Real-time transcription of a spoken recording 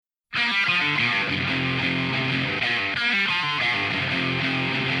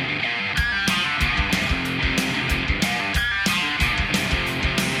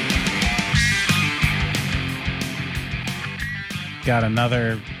got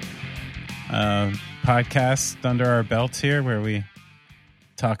another podcast under our belts here where we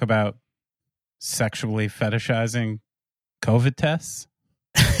talk about sexually fetishizing COVID tests.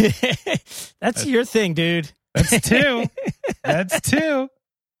 That's your thing, dude. That's two. That's two.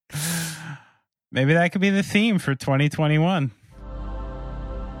 Maybe that could be the theme for 2021.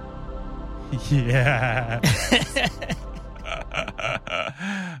 Yeah.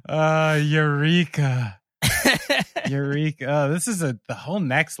 Eureka. Eureka. Oh, this is the whole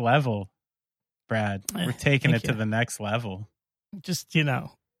next level, Brad. We're taking it to the next level. Just, I'm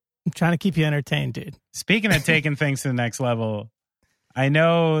trying to keep you entertained, dude. Speaking of taking things to the next level, I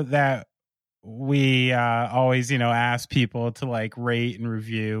know that we always, ask people to rate and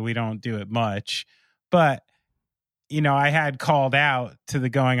review. We don't do it much, but I had called out to the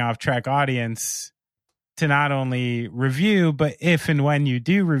Going Off Track audience to not only review, but if and when you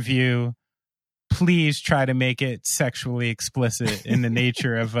do review, please try to make it sexually explicit in the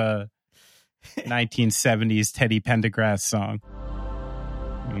nature of a 1970s Teddy Pendergrass song.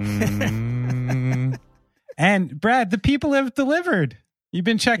 And Brad, the people have delivered. You've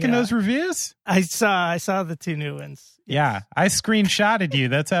been checking those reviews? I saw the two new ones. Yes. Yeah, I screenshotted you.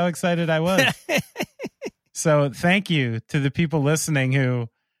 That's how excited I was. So thank you to the people listening who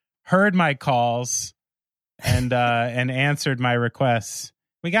heard my calls and answered my requests.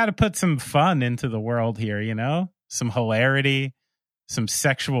 We got to put some fun into the world here, some hilarity, some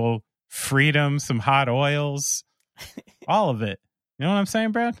sexual freedom, some hot oils, all of it. You know what I'm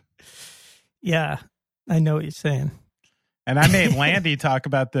saying, Brad? Yeah, I know what you're saying. And I made Lande talk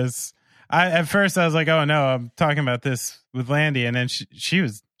about this. At first I was like, oh no, I'm talking about this with Lande. And then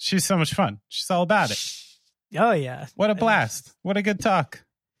she's so much fun. She's all about it. Oh yeah. What a blast. What a good talk.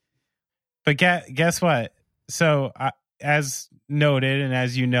 But guess what? So as noted, and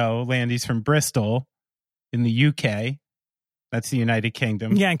as you know, Lande's from Bristol in the UK. That's the United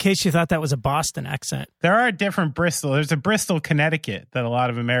Kingdom. Yeah, in case you thought that was a Boston accent. There are different Bristol. There's a Bristol, Connecticut that a lot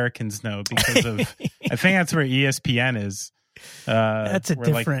of Americans know because of, I think that's where ESPN is. That's a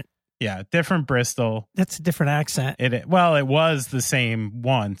different. Different Bristol. That's a different accent. It was the same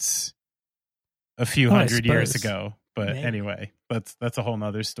once a few hundred years ago. But anyway, that's a whole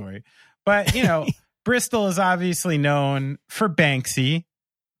nother story. But, Bristol is obviously known for Banksy.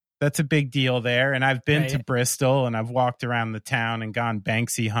 That's a big deal there. And I've been to Bristol and I've walked around the town and gone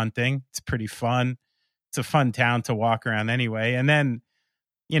Banksy hunting. It's pretty fun. It's a fun town to walk around anyway. And then,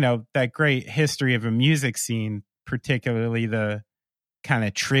 that great history of a music scene, particularly the kind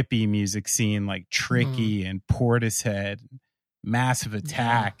of trippy music scene like Tricky and Portishead, Massive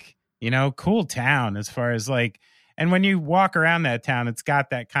Attack, cool town as far as and when you walk around that town, it's got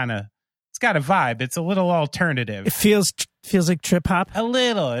that kind of, it's got a vibe. It's a little alternative. It feels like trip hop. A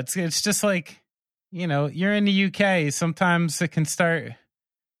little. It's just you're in the UK. Sometimes it can start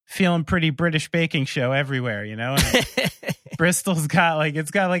feeling pretty British baking show everywhere, And Bristol's got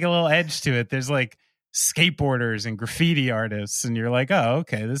it's got a little edge to it. There's skateboarders and graffiti artists, and you're like, oh,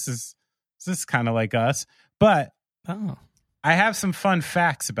 okay, this is kind of like us. But I have some fun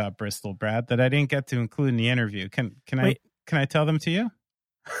facts about Bristol, Brad, that I didn't get to include in the interview. Can I tell them to you?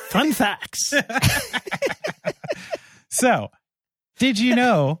 Fun facts. So, did you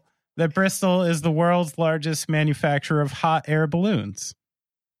know that Bristol is the world's largest manufacturer of hot air balloons?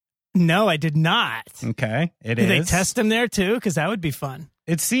 No, I did not. Okay, it is. Do they is. test them there too? Because that would be fun.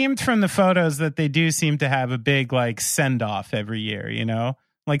 It seemed from the photos that they do seem to have a big send-off every year,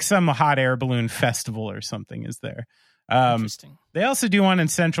 some hot air balloon festival or something is there. Interesting. They also do one in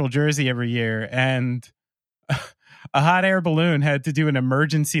Central Jersey every year, and a hot air balloon had to do an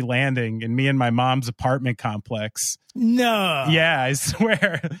emergency landing in me and my mom's apartment complex. No. Yeah, I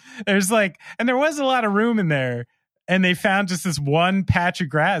swear. There's and there was a lot of room in there, and they found just this one patch of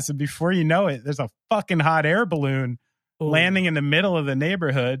grass, and before you know it, there's a fucking hot air balloon landing in the middle of the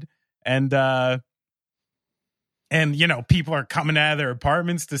neighborhood, and people are coming out of their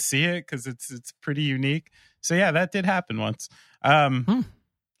apartments to see it because it's pretty unique. So yeah, that did happen once.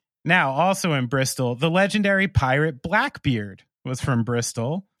 Now, also in Bristol, the legendary pirate Blackbeard was from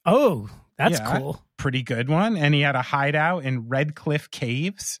Bristol. Oh, that's cool. Pretty good one. And he had a hideout in Redcliffe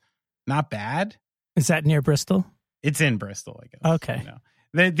Caves. Not bad. Is that near Bristol? It's in Bristol, I guess.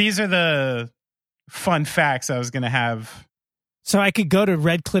 Okay. These are the fun facts I was going to have. So I could go to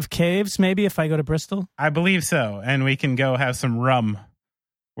Redcliffe Caves maybe if I go to Bristol? I believe so. And we can go have some rum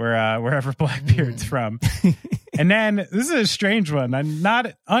wherever Blackbeard's from. And then, this is a strange one.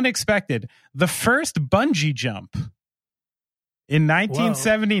 Not unexpected. The first bungee jump in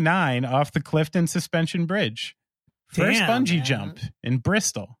 1979 off the Clifton Suspension Bridge. First bungee jump in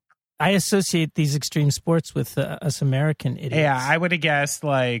Bristol. I associate these extreme sports with us American idiots. Yeah, I would have guessed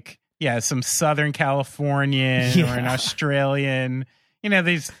some Southern Californian or an Australian.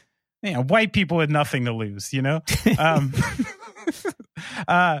 These white people with nothing to lose. Here's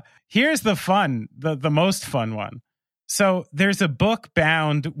the most fun one. So there's a book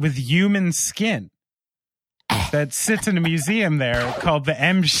bound with human skin that sits in a museum there called the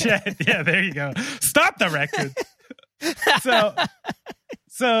M Shed. Yeah, there you go. Stop the record.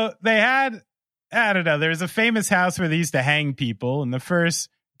 So they had, I don't know, there's a famous house where they used to hang people, and the first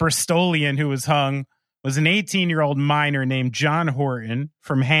Bristolian who was hung was an 18-year-old miner named John Horton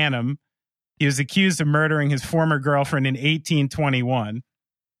from Hannum. He was accused of murdering his former girlfriend in 1821.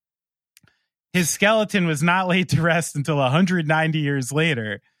 His skeleton was not laid to rest until 190 years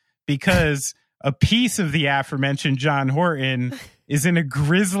later because a piece of the aforementioned John Horton is in a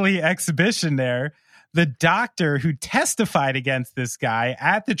grisly exhibition there. The doctor who testified against this guy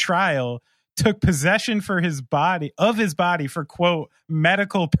at the trial took possession of his body for, quote,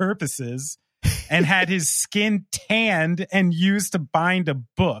 medical purposes, and had his skin tanned and used to bind a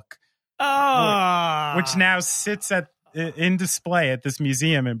book, which now sits in display at this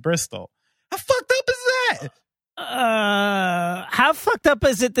museum in Bristol. How fucked up is that? How fucked up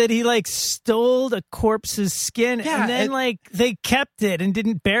is it that he stole a corpse's skin and then they kept it and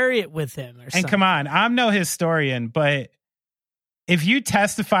didn't bury it with him or something? And come on, I'm no historian, but if you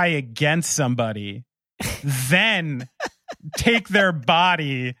testify against somebody, then take their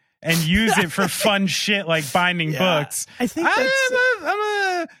body and use it for fun shit like binding books. I think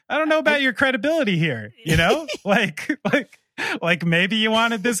I don't know about your credibility here, Like maybe you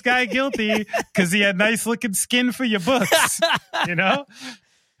wanted this guy guilty because he had nice looking skin for your books,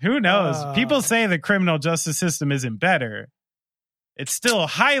 Who knows? People say the criminal justice system isn't better. It's still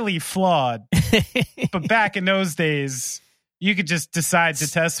highly flawed. But back in those days, you could just decide to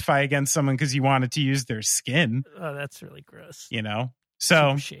testify against someone because you wanted to use their skin. Oh, that's really gross. So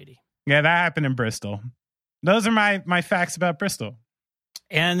super shady. Yeah, that happened in Bristol. Those are my facts about Bristol.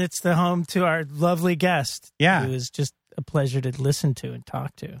 And it's the home to our lovely guest. Yeah. Who is just a pleasure to listen to and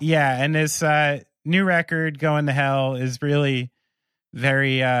talk to. Yeah, and this new record, Going to Hell, is really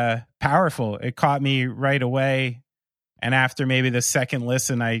very powerful. It caught me right away. And after maybe the second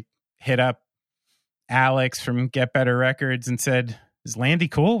listen, I hit up Alex from Get Better Records and said, is Lande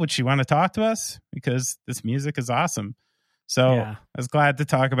cool? Would she want to talk to us? Because this music is awesome. So I was glad to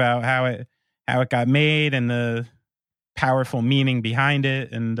talk about how it got made and the powerful meaning behind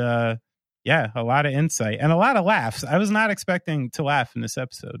it. And a lot of insight and a lot of laughs. I was not expecting to laugh in this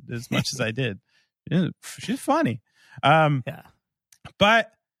episode as much as I did. She's funny.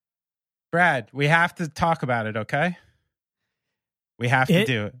 But Brad, we have to talk about it, okay? We have to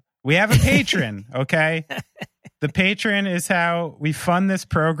do it. We have a patron, okay? The patron is how we fund this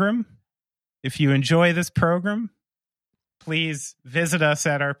program. If you enjoy this program, please visit us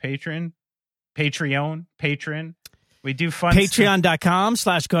at our Patreon. We do fun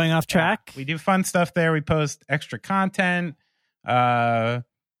Patreon.com/goingofftrack. Yeah, we do fun stuff there. We post extra content.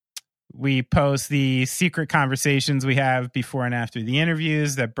 We post the secret conversations we have before and after the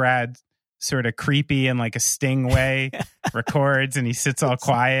interviews that Brad sort of creepy and like a sting way records, and he sits all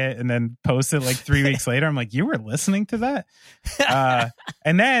quiet and then posts it 3 weeks later. I'm like, you were listening to that?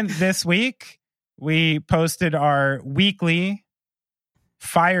 And then this week we posted our weekly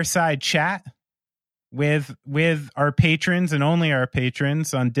fireside chat with our patrons and only our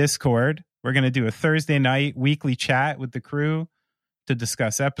patrons on Discord. We're going to do a Thursday night weekly chat with the crew to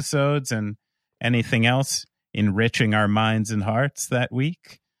discuss episodes and anything else enriching our minds and hearts that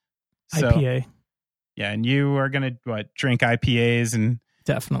week. So, IPA. Yeah, and you are going to drink IPAs and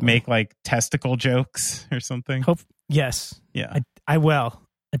definitely make testicle jokes or something? Yes. Yeah. I will.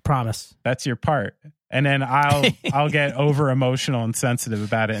 I promise. That's your part. And then I'll get over emotional and sensitive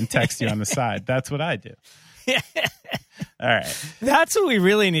about it and text you on the side. That's what I do. All right. That's what we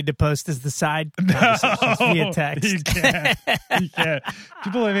really need to post is the side conversations via text. You can't.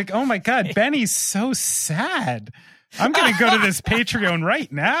 People are like, oh my God, Benny's so sad. I'm going to go to this Patreon right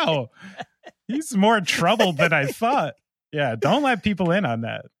now. He's more troubled than I thought. Yeah, don't let people in on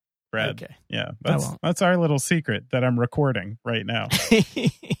that, Brad. Okay. Yeah, that's our little secret that I'm recording right now.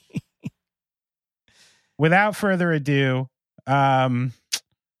 Without further ado, why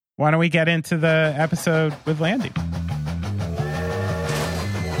don't we get into the episode with Lande?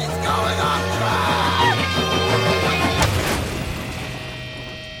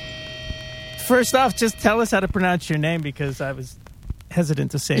 First off, just tell us how to pronounce your name because I was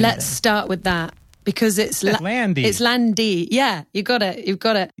hesitant to say it. Let's start with that because it's Lande. It's Lande. Yeah, you got it. You've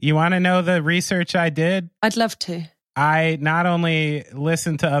got it. You want to know the research I did? I'd love to. I not only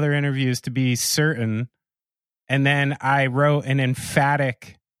listened to other interviews to be certain, and then I wrote an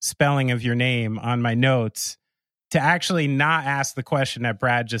emphatic spelling of your name on my notes to actually not ask the question that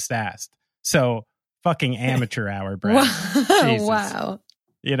Brad just asked. So fucking amateur hour, Brad. Wow.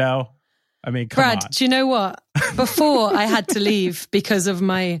 You know? I mean, come Brad, on. do you know what? Before I had to leave because of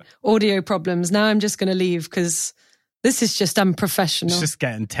my audio problems. Now I'm just going to leave because this is just unprofessional. It's just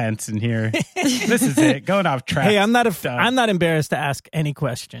getting tense in here. This is it. Going off track. Hey, I'm not embarrassed to ask any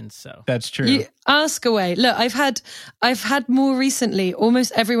questions. So that's true. You ask away. Look, I've had more recently.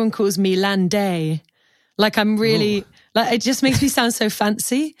 Almost everyone calls me Lande. Like I'm really like it just makes me sound so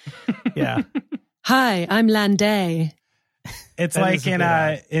fancy. Yeah. Hi, I'm Lande. It's like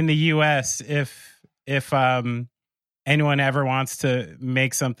in the US, if anyone ever wants to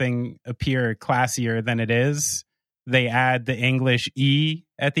make something appear classier than it is, they add the English E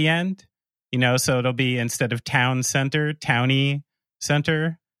at the end, you know, so it'll be instead of town center, towny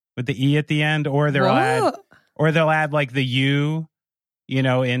center with the E at the end, or they'll add like the U, you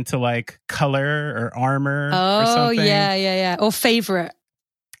know, into like color or armor or something. Oh, yeah. Or favorite.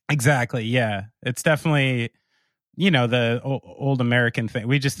 Exactly. Yeah. It's definitely, you know, the old American thing.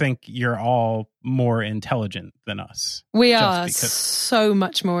 We just think you're all more intelligent than us. We are so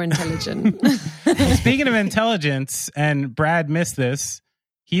much more intelligent. Speaking of intelligence, and Brad missed this,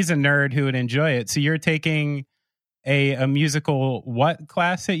 he's a nerd who would enjoy it. So you're taking a musical what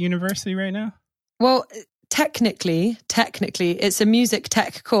class at university right now? Well, technically, it's a music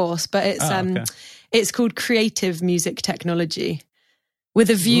tech course, but it's called creative music technology with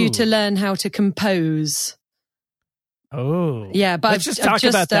a view to learn how to compose. Oh, yeah, but let's just talk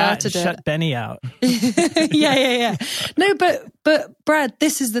about that and shut Benny out. Yeah. No, but Brad,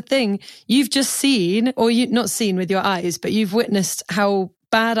 this is the thing. You've just seen, or you not seen with your eyes, but you've witnessed how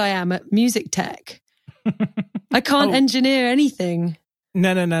bad I am at music tech. I can't engineer anything.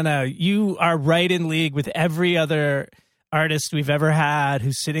 No. You are right in league with every other artist we've ever had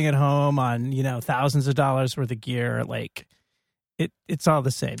who's sitting at home on, you know, thousands of dollars worth of gear. Like, it's all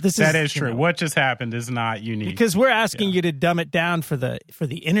the same. That is true. What just happened is not unique. Because we're asking you to dumb it down for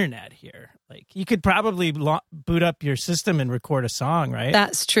the internet here. Like, you could probably boot up your system and record a song, right?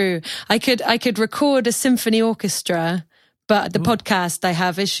 That's true. I could record a symphony orchestra, but the podcast I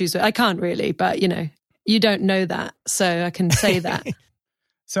have issues with. I can't really, but you know, you don't know that, so I can say that.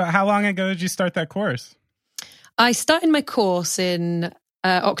 So how long ago did you start that course? I started my course in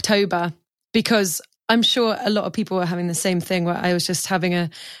October because I'm sure a lot of people were having the same thing where I was just having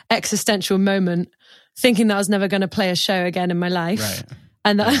an existential moment thinking that I was never going to play a show again in my life. Right.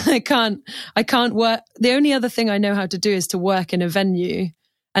 And that I can't work. The only other thing I know how to do is to work in a venue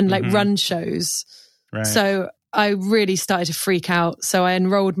and like run shows. Right. So I really started to freak out. So I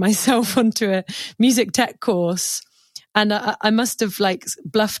enrolled myself onto a music tech course, and I must have like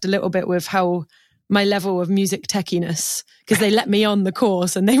bluffed a little bit with how my level of music techiness, because they let me on the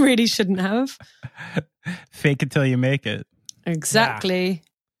course and they really shouldn't have. Fake it till you make it. Exactly. Yeah.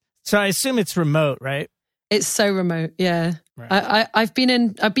 So I assume it's remote, right? It's so remote. Yeah. Right. I've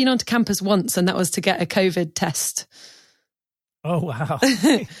been onto campus once, and that was to get a COVID test. Oh, wow.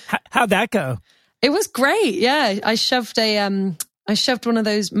 How'd that go? It was great. Yeah. I shoved one of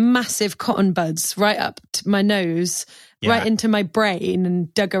those massive cotton buds right up to my nose, right into my brain,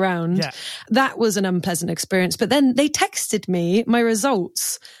 and dug around. Yeah. That was an unpleasant experience. But then they texted me my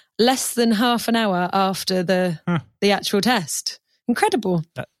results less than half an hour after the actual test. Incredible.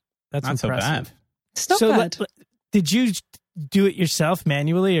 That's not impressive. So bad. It's not bad. Did you do it yourself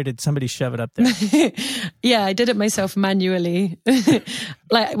manually, or did somebody shove it up there? Yeah, I did it myself manually,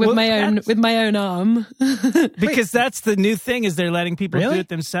 like with my own arm. Because that's the new thing, is they're letting people do it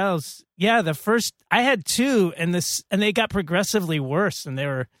themselves. Yeah, I had two, and they got progressively worse, and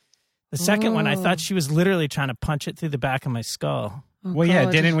the second one, I thought she was literally trying to punch it through the back of my skull. Oh, well, God.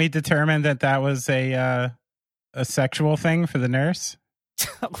 yeah, didn't we determine that was a sexual thing for the nurse?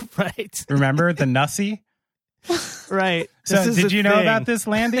 Right. Remember the nussy? Right. So did you know about this,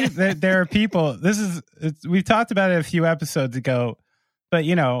 Landy? There are people, we've talked about it a few episodes ago, but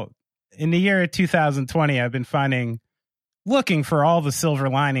you know, in the year 2020, I've been looking for all the silver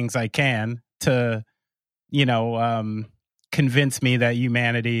linings I can to, you know, convince me that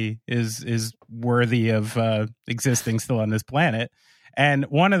humanity is worthy of existing still on this planet. And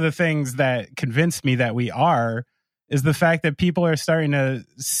one of the things that convinced me that we are is the fact that people are starting to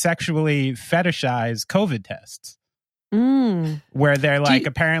sexually fetishize COVID tests. Where they're like,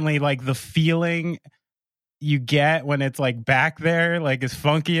 apparently like the feeling you get when it's like back there, like is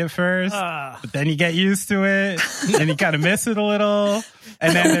funky at first, but then you get used to it and you kind of miss it a little.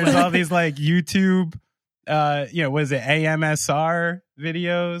 And then there's all these like YouTube was it AMSR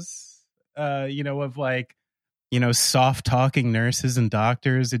videos, of like, soft talking nurses and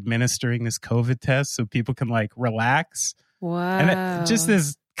doctors administering this COVID test so people can like relax. Wow. And just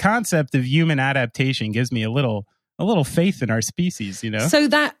this concept of human adaptation gives me a little faith in our species, So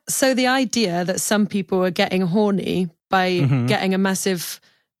the idea that some people are getting horny by getting a massive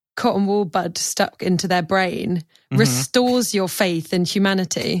cotton wool bud stuck into their brain restores your faith in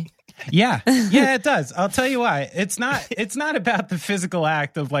humanity. Yeah, it does. I'll tell you why. It's not about the physical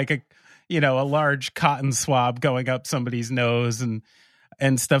act of like a large cotton swab going up somebody's nose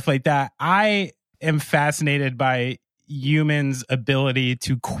and stuff like that. I am fascinated by humans' ability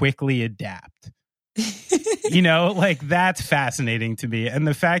to quickly adapt. Like that's fascinating to me. And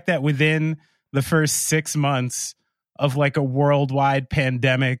the fact that within the first 6 months of like a worldwide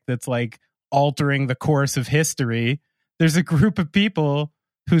pandemic that's like altering the course of history, there's a group of people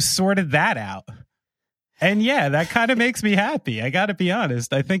who sorted that out. And yeah, that kind of makes me happy. I got to be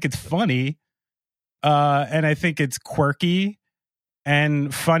honest. I think it's funny. And I think it's quirky,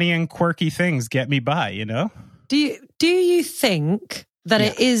 and funny and quirky things get me by, Do you think that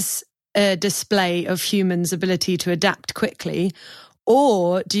it is a display of humans' ability to adapt quickly,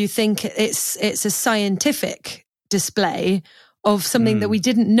 or do you think it's a scientific display of something that we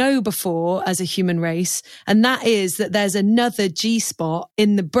didn't know before as a human race, and that is that there's another G-spot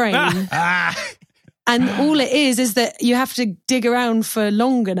in the brain and all it is that you have to dig around for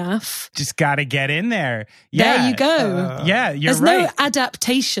long enough. Just got to get in there. Yeah. There you go. There's right. No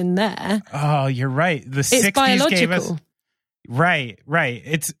adaptation there. Oh, you're right. The 60s biological. Gave us... Right.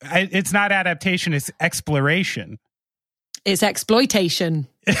 It's not adaptation, it's exploration. It's exploitation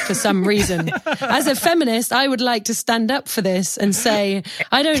for some reason. As a feminist, I would like to stand up for this and say,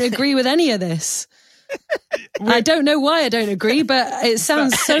 I don't agree with any of this. I don't know why I don't agree, but it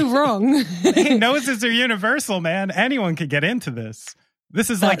sounds so wrong. Noses are universal, man. Anyone could get into this. This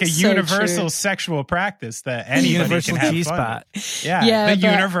is like a universal sexual practice that anybody can have G-spot. Fun. Yeah, the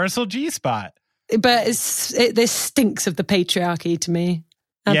universal G-spot. But this stinks of the patriarchy to me.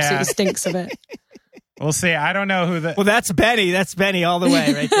 Absolutely stinks of it. We'll see. I don't know who the... Well, that's Benny. That's Benny all the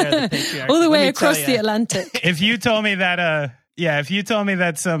way right there. The patriarchy. All the way across the Atlantic. If you told me that... if you told me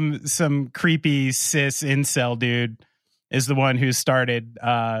that some creepy cis incel dude is the one who started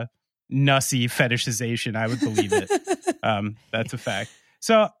nussy fetishization, I would believe it. That's a fact.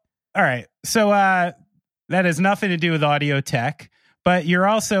 So, all right. So that has nothing to do with audio tech, but you're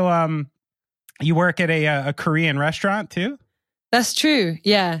also you work at a Korean restaurant too? That's true.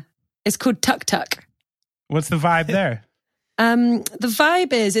 Yeah, it's called Tuk Tuk. What's the vibe there? The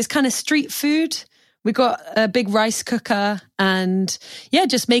vibe is it's kind of street food. We got a big rice cooker and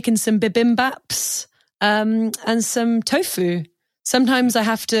just making some bibimbaps and some tofu. Sometimes I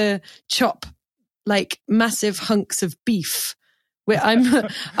have to chop like massive hunks of beef.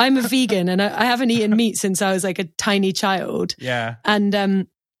 I'm a vegan and I haven't eaten meat since I was like a tiny child. Yeah. And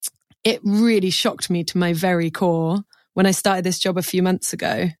it really shocked me to my very core when I started this job a few months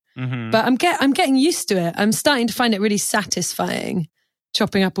ago. Mm-hmm. But I'm getting used to it. I'm starting to find it really satisfying.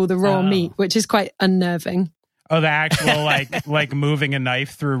 Chopping up all the raw meat, which is quite unnerving. Oh, the actual like moving a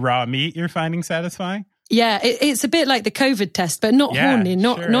knife through raw meat you're finding satisfying? Yeah, it's a bit like the COVID test, but not horny,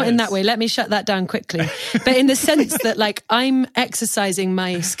 not in that way. Let me shut that down quickly. But in the sense that like I'm exercising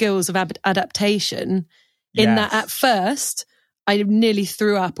my skills of adaptation in that at first I nearly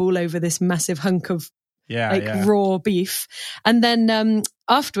threw up all over this massive hunk of raw beef. And then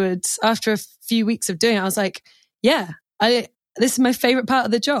afterwards, after a few weeks of doing it, I was like, this is my favorite part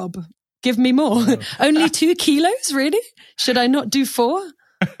of the job. Give me more. Oh. Only 2 kilos, really? Should I not do 4?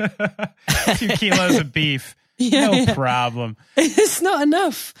 2 kilos of beef. No problem. It's not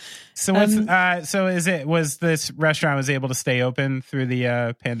enough. So was this restaurant was able to stay open through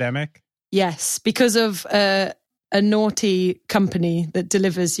the pandemic? Yes, because of a naughty company that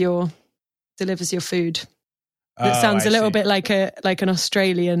delivers your food. That sounds a little bit like an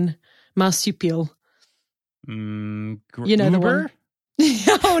Australian marsupial. You know the one.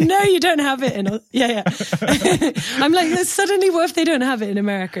 Oh no, you don't have it in. I'm like, suddenly what if they don't have it in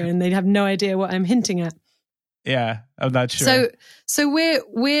America and they have no idea what I'm hinting at? Yeah, I'm not sure. So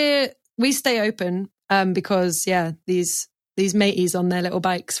we stay open because these mateys on their little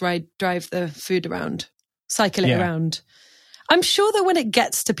bikes drive the food around, cycle it around. I'm sure that when it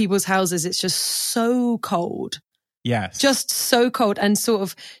gets to people's houses, it's just so cold. Yes, just so cold and sort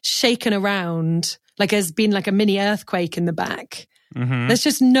of shaken around. Like there's been like a mini earthquake in the back. Mm-hmm. There's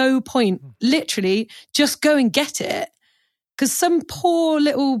just no point. Literally, just go and get it. Because some poor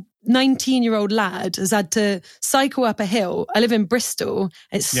little 19-year-old lad has had to cycle up a hill. I live in Bristol.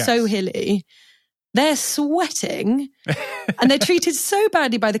 It's so hilly. they're sweating and they're treated so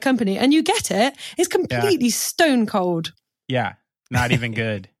badly by the company, and you get it. It's completely stone cold. Yeah. Not even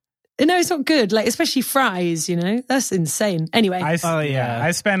good. No, it's not good. Like, especially fries, that's insane. Anyway.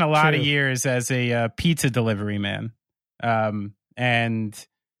 I spent a lot of years as a pizza delivery man. And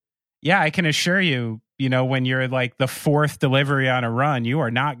yeah, I can assure you, when you're like the fourth delivery on a run, you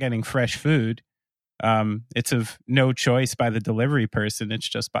are not getting fresh food. It's of no choice by the delivery person. It's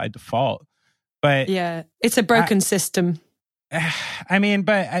just by default. But yeah, it's a broken system. I mean,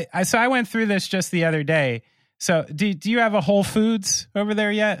 but I went through this just the other day. So do you have a Whole Foods over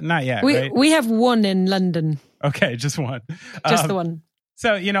there yet? Not yet, right? We have one in London. Okay, just one. Just the one.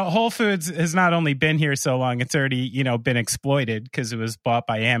 So, Whole Foods has not only been here so long, it's already, been exploited because it was bought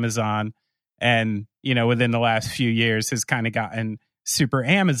by Amazon. And, within the last few years has kind of gotten super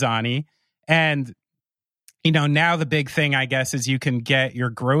Amazon-y. And now the big thing, I guess, is you can get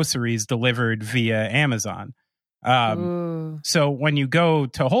your groceries delivered via Amazon. So when you go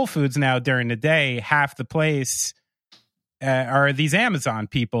to Whole Foods now during the day, half the place are these Amazon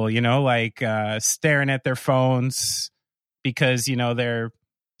people, staring at their phones because, they're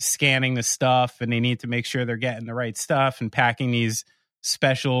scanning the stuff and they need to make sure they're getting the right stuff and packing these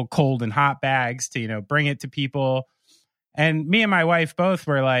special cold and hot bags to, bring it to people. And me and my wife both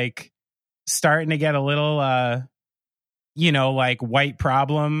were like, starting to get a little, like white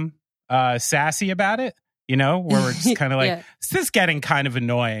problem sassy about it, where we're just kind of like, this is getting kind of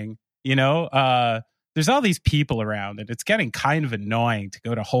annoying, there's all these people around and it's getting kind of annoying to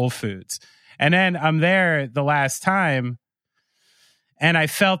go to Whole Foods. And then I'm there the last time and I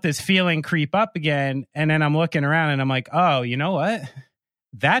felt this feeling creep up again. And then I'm looking around and I'm like, oh, you know what?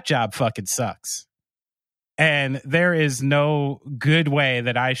 That job fucking sucks. And there is no good way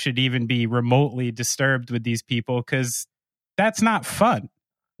that I should even be remotely disturbed with these people because that's not fun.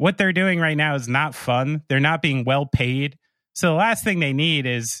 What they're doing right now is not fun. They're not being well paid. So the last thing they need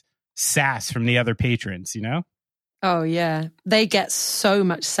is sass from the other patrons, Oh, yeah. They get so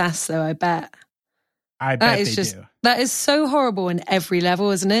much sass, though, I bet. I bet they do. That is so horrible in every level,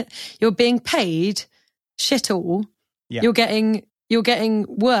 isn't it? You're being paid shit all. Yeah. You're getting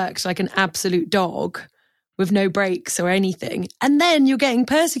worked like an absolute dog with no breaks or anything. And then you're getting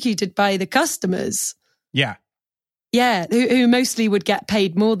persecuted by the customers. Yeah. Yeah, who mostly would get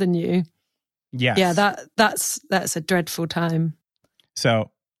paid more than you. Yes. Yeah, that's a dreadful time.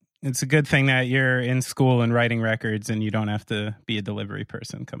 So it's a good thing that you're in school and writing records and you don't have to be a delivery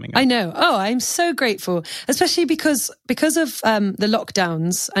person coming up. I know. Oh, I'm so grateful, especially because of the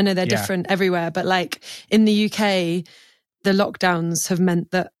lockdowns. I know they're different everywhere, but like in the UK, the lockdowns have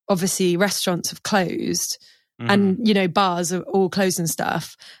meant that obviously restaurants have closed and, bars are all closed and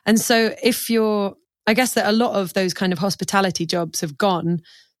stuff. And so I guess that a lot of those kind of hospitality jobs have gone.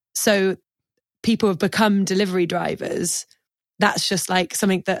 So people have become delivery drivers. That's just like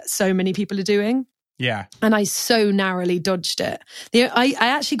something that so many people are doing. Yeah. And I so narrowly dodged it. I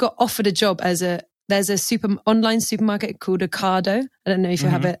actually got offered a job there's a online supermarket called Ocado. I don't know if you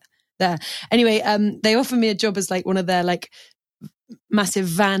have it there. Anyway, they offered me a job as like one of their like massive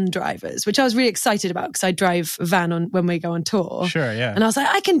van drivers, which I was really excited about because I drive a van when we go on tour. Sure, yeah. And I was like,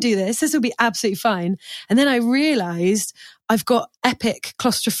 I can do this. This will be absolutely fine. And then I realized I've got epic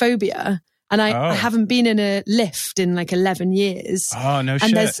claustrophobia and I haven't been in a lift in like 11 years. Oh, no and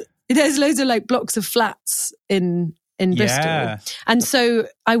shit. There's loads of like blocks of flats in Bristol. And so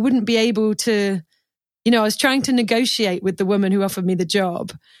I wouldn't be able to, I was trying to negotiate with the woman who offered me the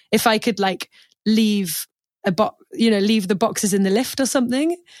job if I could like leave leave the boxes in the lift or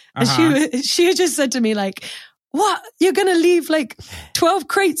something. And she just said to me like, what? You're going to leave like 12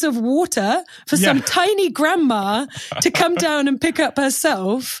 crates of water for some tiny grandma to come down and pick up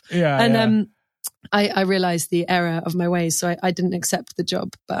herself. Yeah. And I realized the error of my ways. So I didn't accept the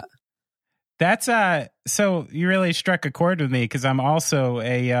job, but. That's so you really struck a chord with me because I'm also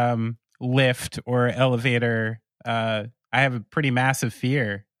a lift or elevator. I have a pretty massive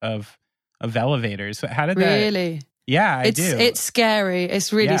fear of elevators. How did that? Really? Yeah, I do. It's scary.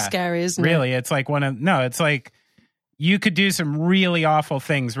 It's really scary, isn't it? Really, it's like it's like you could do some really awful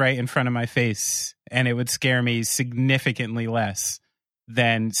things right in front of my face, and it would scare me significantly less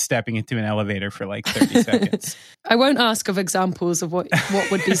than stepping into an elevator for like 30 seconds. I won't ask of examples of what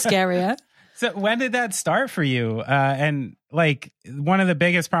would be scarier. So when did that start for you? And like one of the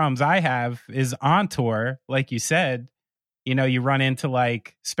biggest problems I have is on tour, like you said, you run into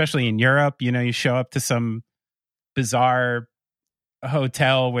like, especially in Europe, you show up to some bizarre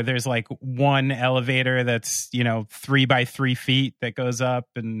hotel where there's like one elevator that's, 3 by 3 feet that goes up.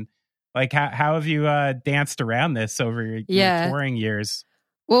 And like, how have you danced around this over your touring years?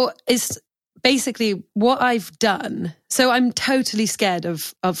 Well, it's basically what I've done, so I'm totally scared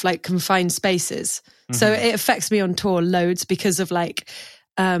of like confined spaces. Mm-hmm. So it affects me on tour loads because of like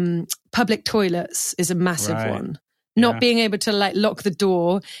public toilets is a massive one. Not being able to like lock the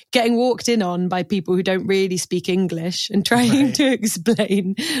door, getting walked in on by people who don't really speak English and trying to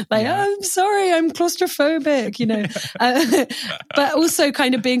explain like, oh, I'm sorry, I'm claustrophobic, you know. But also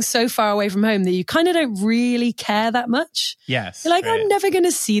kind of being so far away from home that you kind of don't really care that much. Yes. You're like, I'm never going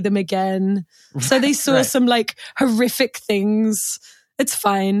to see them again. So they saw some like horrific things. It's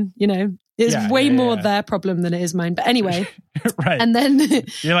fine, you know. It's way more their problem than it is mine. But anyway, and then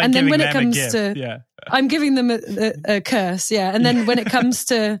you're like, and then when it comes to, I'm giving them a curse, And then when it comes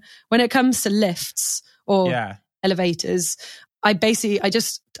to lifts or elevators, I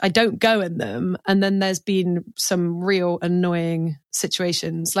don't go in them. And then there's been some real annoying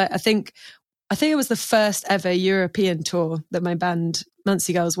situations. Like I think it was the first ever European tour that my band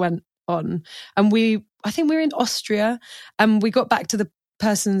Muncie Girls went on, and I think we were in Austria, and we got back to the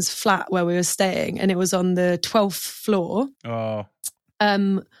person's flat where we were staying, and it was on the 12th floor or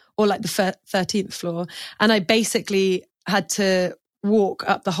like the 13th floor, and I basically had to walk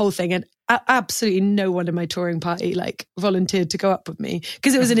up the whole thing, and absolutely no one in my touring party like volunteered to go up with me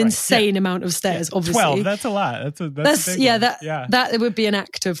because it was an insane amount of stairs. Obviously 12, that's a lot. That's a big one. That it would be an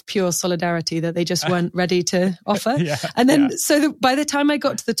act of pure solidarity that they just weren't ready to offer. And then by the time I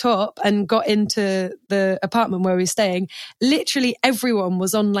got to the top and got into the apartment where we were staying, literally everyone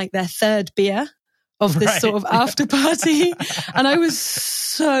was on like their third beer of this sort of after party. And I was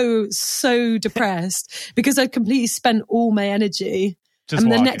so depressed because I'd completely spent all my energy. And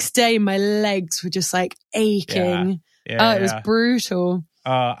the next day, my legs were just like aching. It was brutal.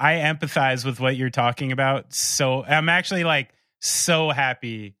 I empathize with what you're talking about. So I'm actually like so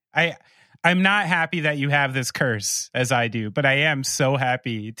happy. I'm not happy that you have this curse as I do, but I am so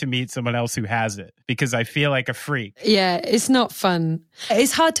happy to meet someone else who has it because I feel like a freak. Yeah, it's not fun.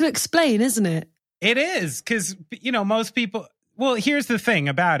 It's hard to explain, isn't it? It is because, you know, most people. Well, here's the thing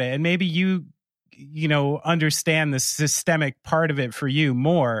about it, and maybe you understand the systemic part of it for you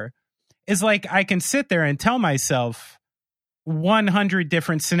more, is like I can sit there and tell myself 100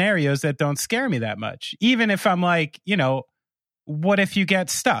 different scenarios that don't scare me that much. Even if I'm like, you know, what if you get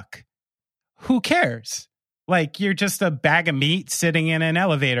stuck? Who cares? Like you're just a bag of meat sitting in an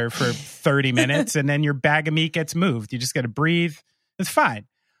elevator for 30 minutes and then your bag of meat gets moved. You just got to breathe. It's fine.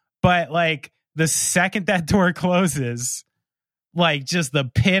 But like the second that door closes, like just the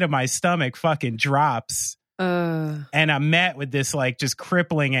pit of my stomach fucking drops. And I'm met with this like just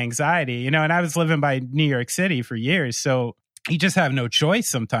crippling anxiety, you know, and I was living by New York City for years. So you just have no choice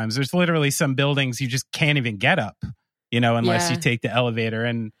sometimes. There's literally some buildings you just can't even get up, you know, unless you take the elevator.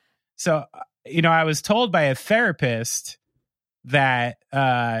 And so, you know, I was told by a therapist that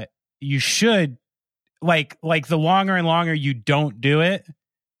you should like the longer and longer you don't do it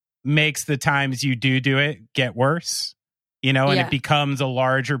makes the times you do it get worse. You know, and it becomes a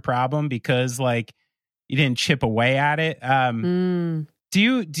larger problem because like you didn't chip away at it.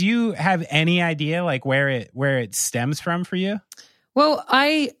 Do you have any idea like where it stems from for you? Well,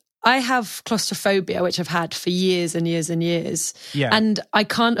 I have claustrophobia, which I've had for years and years and years. Yeah. And I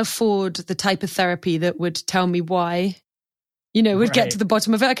can't afford the type of therapy that would tell me why, you know, would get to the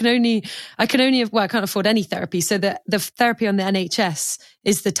bottom of it. I can't afford any therapy. So the therapy on the NHS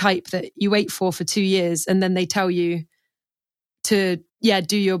is the type that you wait for 2 years and then they tell you to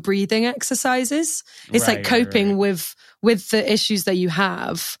do your breathing exercises. It's like coping with the issues that you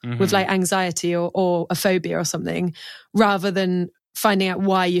have with like anxiety or a phobia or something, rather than finding out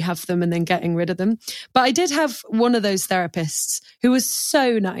why you have them and then getting rid of them. But I did have one of those therapists who was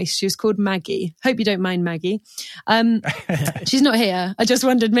so nice. She was called Maggie. Hope you don't mind, Maggie. She's not here. I just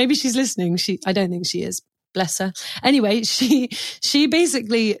wondered, maybe she's listening. I don't think she is. Bless her. Anyway, she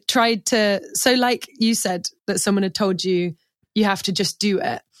basically tried to, so like you said that someone had told you have to just do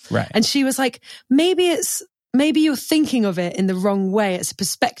it. Right. And she was like, maybe you're thinking of it in the wrong way. It's a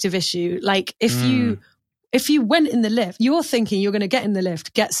perspective issue. Like if you went in the lift, you're thinking you're going to get in the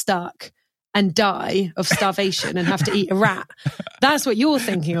lift, get stuck and die of starvation and have to eat a rat. That's what you're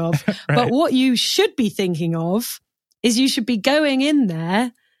thinking of. Right. But what you should be thinking of is you should be going in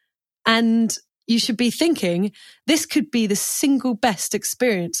there and you should be thinking, this could be the single best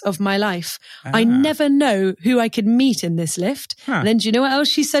experience of my life. I never know who I could meet in this lift. And then do you know what else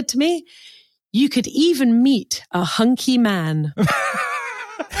she said to me? You could even meet a hunky man.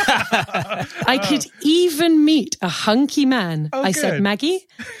 I could even meet a hunky man. I said, Maggie,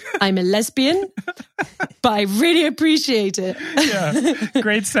 I'm a lesbian, but I really appreciate it. Yeah,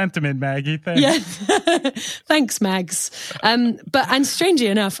 great sentiment, Maggie. Thanks. Yeah. Thanks, Mags. And strangely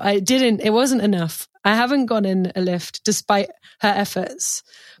enough, it wasn't enough. I haven't gone in a lift despite her efforts.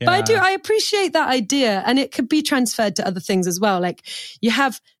 Yeah. But I appreciate that idea, and it could be transferred to other things as well. Like, you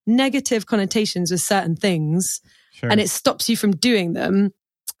have negative connotations with certain things, and it stops you from doing them.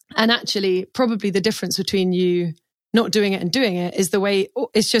 And actually, probably the difference between you not doing it and doing it is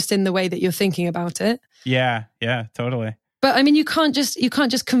it's just in the way that you're thinking about it. Yeah, totally. But I mean, you can't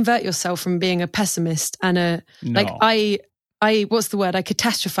just convert yourself from being a pessimist and I what's the word? I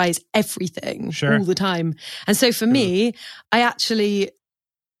catastrophize everything all the time. And so for me, I actually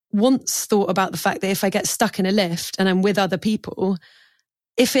once thought about the fact that if I get stuck in a lift and I'm with other people,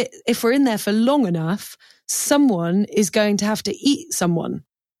 if we're in there for long enough, someone is going to have to eat someone.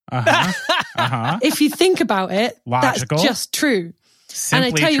 If you think about it, logical. That's just true. Simply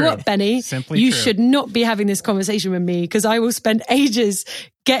and I tell you what, Benny, you should not be having this conversation with me, because I will spend ages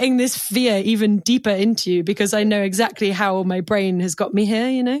getting this fear even deeper into you, because I know exactly how my brain has got me here,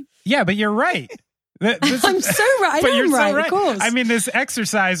 you know? Yeah, but you're right. I'm so right. I am right, of course. I mean, this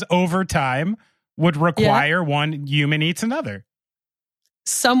exercise over time would require one human eats another.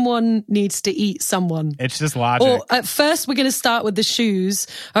 Someone needs to eat someone. It's just logic. Or at first, we're going to start with the shoes.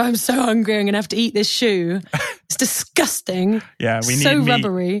 Oh, I'm so hungry. I'm going to have to eat this shoe. It's disgusting. Yeah, we need so meat.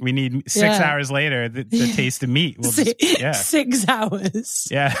 Rubbery. We need 6 hours later. The taste of meat will 6 hours.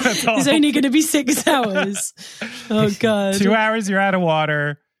 Yeah, that's all. It's only going to be 6 hours. Oh God. 2 hours you're out of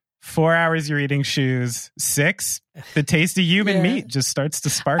water. 4 hours you're eating shoes. 6, the taste of human meat just starts to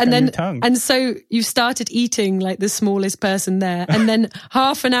spark on your tongue. And so you started eating like the smallest person there. And then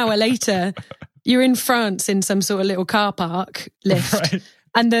half an hour later, you're in France in some sort of little car park lift. Right.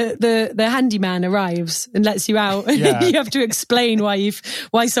 And the handyman arrives and lets you out. Yeah. You have to explain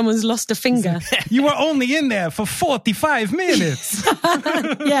why someone's lost a finger. You were only in there for 45 minutes.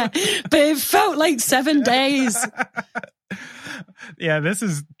 Yeah, but it felt like 7 days. Yeah, this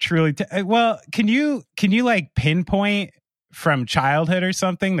is truly... well, can you like pinpoint from childhood or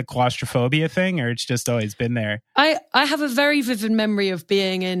something the claustrophobia thing, or it's just always been there? I have a very vivid memory of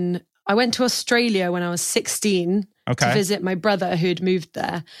being in... I went to Australia when I was 16 to visit my brother who'd moved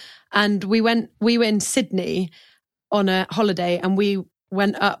there. And we were in Sydney on a holiday, and we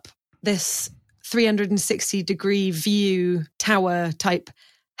went up this 360-degree view tower type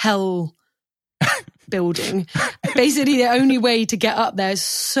hell building. Basically, the only way to get up there is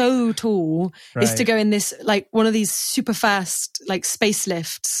so tall is to go in this, like, one of these super fast, like, space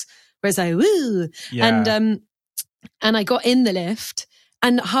lifts where it's like, woo! Yeah. And I got in the lift,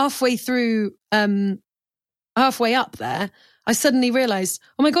 and halfway up there, I suddenly realized,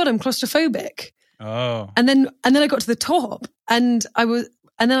 oh my God, I'm claustrophobic. Oh. And then I got to the top, and I was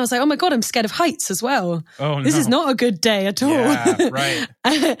like, oh my God, I'm scared of heights as well. Oh, no. This is not a good day at all. Yeah, right.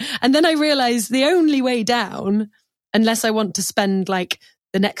 And then I realized the only way down, unless I want to spend like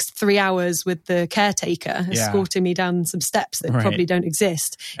the next 3 hours with the caretaker escorting me down some steps that probably don't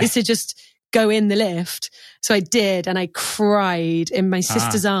exist, is to just go in the lift. So I did, and I cried in my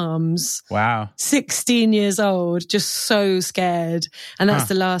sister's arms. Wow. 16 years old, just so scared. And that's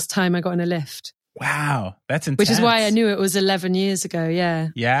the last time I got in a lift. Wow, that's intense. Which is why I knew it was 11 years ago, yeah.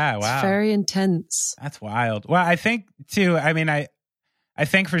 Yeah, wow. It's very intense. That's wild. Well, I think, too, I mean, I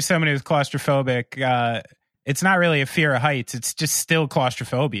think for somebody who's claustrophobic, it's not really a fear of heights. It's just still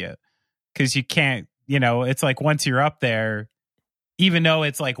claustrophobia. Because you can't, it's like once you're up there, even though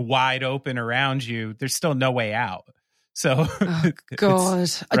it's like wide open around you, there's still no way out. So, oh God,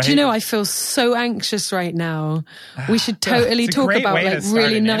 right? Do you know, I feel so anxious right now. We should totally talk about like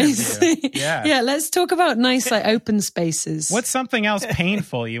really nice. Yeah, let's talk about nice like open spaces. What's something else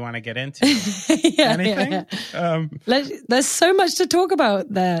painful you want to get into? Anything? Yeah. There's so much to talk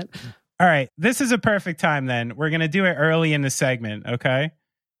about there. All right, this is a perfect time then. We're going to do it early in the segment, okay?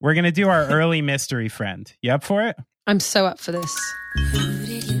 We're going to do our early mystery friend. You up for it? I'm so up for this. Who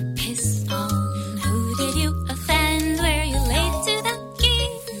did you piss on? Who did you offend? Were you late to the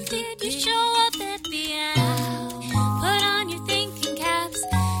game? Did you show up at the end? Put on your thinking caps.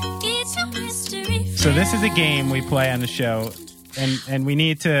 It's a mystery friend. So this is a game we play on the show, and we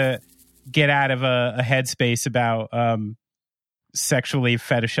need to get out of a headspace about sexually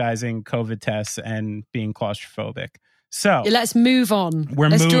fetishizing COVID tests and being claustrophobic. So let's move on.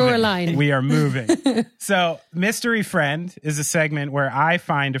 Let's draw a line. We are moving. So Mystery Friend is a segment where I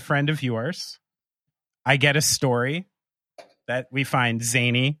find a friend of yours. I get a story that we find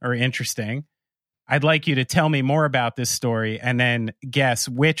zany or interesting. I'd like you to tell me more about this story and then guess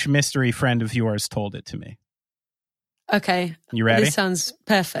which mystery friend of yours told it to me. Okay. You ready? This sounds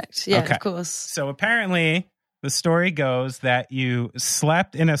perfect. Yeah, okay. Of course. So apparently the story goes that you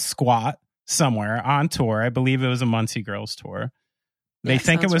slept in a squat somewhere on tour. I believe it was a Muncie Girls tour. They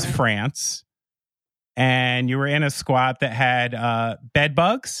think it was right. France. And you were in a squat that had bed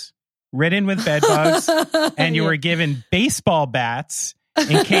bugs, ridden with bed bugs, and you were given baseball bats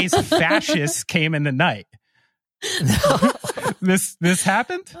in case fascists came in the night. No. This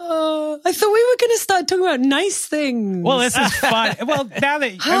happened? I thought we were going to start talking about nice things. Well, this is fun. Well, now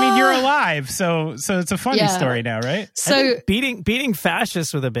that you're alive, so it's a funny story now, right? So beating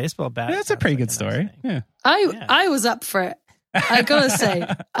fascists with a baseball bat. That's a pretty good story. Yeah. I was up for it. I gotta say,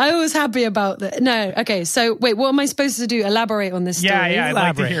 I was happy about that. No, okay. So wait, what am I supposed to do? Elaborate on this story? Yeah. I'd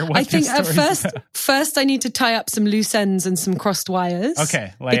like to hear what I think at first I need to tie up some loose ends and some crossed wires.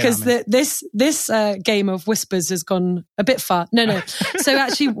 Okay, because this game of whispers has gone a bit far. No. So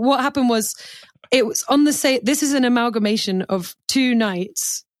actually, what happened was it was on the same. This is an amalgamation of 2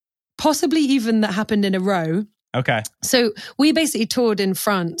 nights, possibly even that happened in a row. Okay. So we basically toured in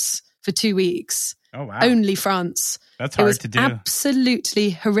France for 2 weeks. Oh wow! Only France. That's hard to do. Absolutely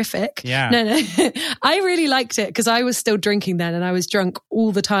horrific. Yeah. No. I really liked it because I was still drinking then and I was drunk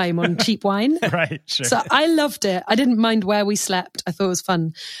all the time on cheap wine. Right, sure. So I loved it. I didn't mind where we slept. I thought it was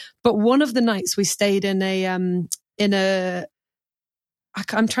fun. But one of the nights we stayed in I'm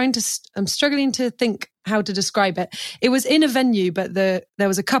struggling to think how to describe it. It was in a venue, but there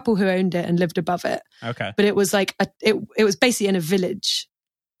was a couple who owned it and lived above it. Okay. But it was like it was basically in a village.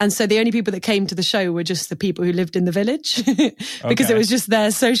 And so the only people that came to the show were just the people who lived in the village because it was just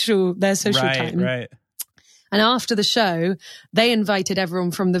their social time. Right. And after the show, they invited everyone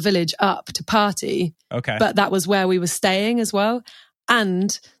from the village up to party. Okay. But that was where we were staying as well.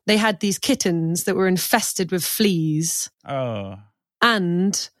 And they had these kittens that were infested with fleas. Oh.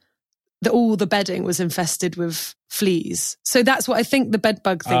 And all the bedding was infested with fleas. So that's what I think the bed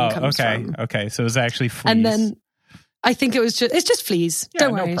bug thing comes from. Okay. So it was actually fleas. And then I think it's just fleas. Yeah,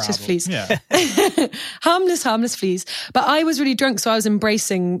 Don't worry, it's just fleas. Yeah. harmless fleas. But I was really drunk, so I was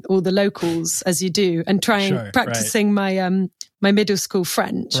embracing all the locals as you do and practicing my my middle school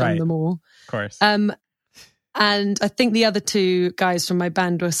French on them all. Of course. And I think the other 2 guys from my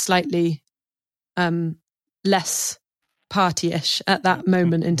band were slightly less partyish at that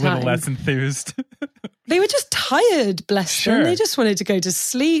moment in time. A little less enthused. They were just tired, bless them. They just wanted to go to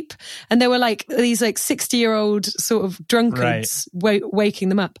sleep. And they were like these 60-year-old sort of drunkards waking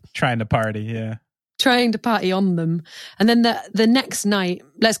them up. Trying to party, yeah. Trying to party on them. And then the next night,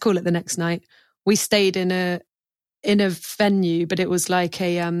 let's call it the next night, we stayed in a venue, but it was like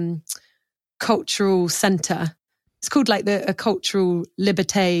a cultural centre. It's called like a cultural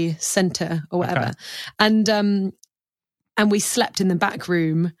liberté centre or whatever. Okay. And we slept in the back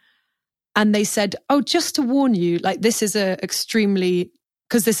room. And they said, oh, just to warn you, like this is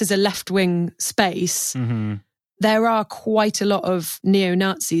because this is a left-wing space, there are quite a lot of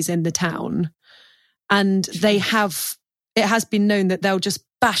neo-Nazis in the town. And it has been known that they'll just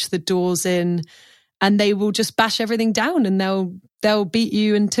bash the doors in and they will just bash everything down and they'll beat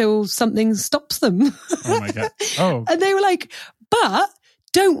you until something stops them. Oh my God. Oh. And they were like, but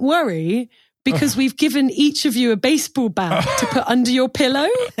don't worry, because we've given each of you a baseball bat to put under your pillow.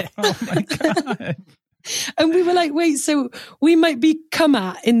 Oh my God. And we were like, wait, so we might be come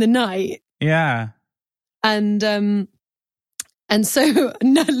at in the night. Yeah. And so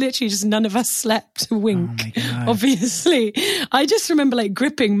literally just none of us slept a wink, obviously. I just remember like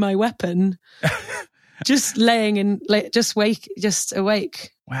gripping my weapon, just laying in, like just awake.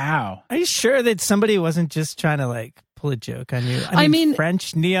 Wow. Are you sure that somebody wasn't just trying to like pull a joke on you? I mean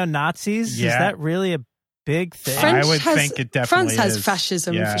French neo-Nazis? Yeah. Is that really a big thing? I would think it definitely France has is.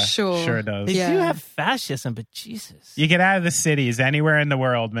 fascism for sure. Sure does. They do have fascism, but Jesus. You get out of the cities anywhere in the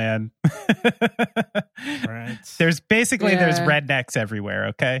world, man. Right. There's rednecks everywhere,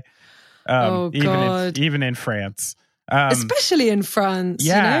 okay? God. Even in France. Especially in France,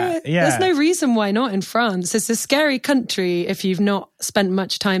 you know? There's no reason why not in France. It's a scary country if you've not spent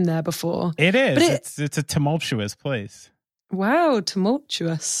much time there before. It is. It's a tumultuous place. Wow,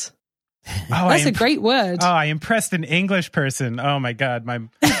 tumultuous. That's a great word. Oh, I impressed an English person. Oh my God. My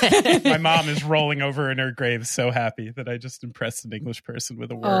mom is rolling over in her grave so happy that I just impressed an English person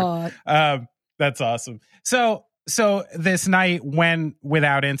with a word. That's awesome. So this night went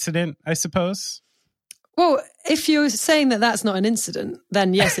without incident, I suppose? Well, if you're saying that that's not an incident,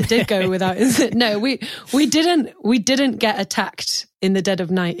 then yes, it did go without incident. No, we didn't get attacked in the dead of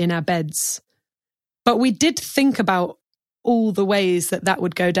night in our beds, but we did think about all the ways that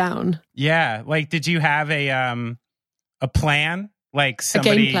would go down. Yeah. Like, did you have a plan? Like a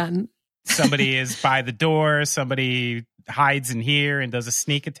game plan. Somebody is by the door, somebody hides in here and does a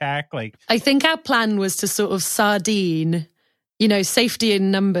sneak attack. Like, I think our plan was to sort of sardine, safety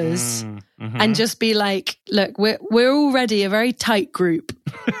in numbers, and just be like, look, we're already a very tight group.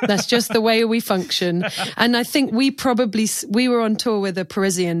 That's just the way we function. And I think we were on tour with a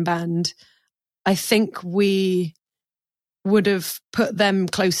Parisian band. I think we would have put them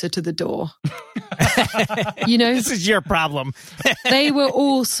closer to the door. This is your problem. They were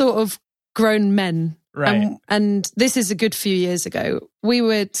all sort of grown men. Right. And this is a good few years ago. We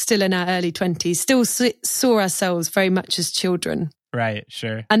were still in our early 20s, still saw ourselves very much as children. Right,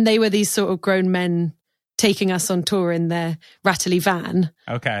 sure. And they were these sort of grown men taking us on tour in their rattly van.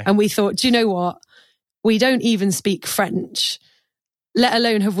 Okay. And we thought, do you know what? We don't even speak French, let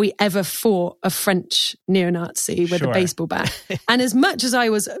alone have we ever fought a French neo-Nazi with a baseball bat. And as much as I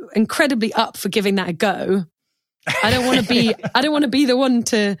was incredibly up for giving that a go, I don't want to be the one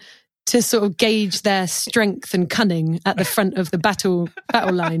to sort of gauge their strength and cunning at the front of the battle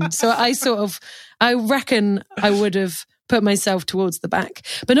line. So I reckon I would have put myself towards the back,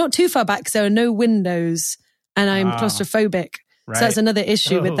 but not too far back because there are no windows and I'm claustrophobic. Right. So that's another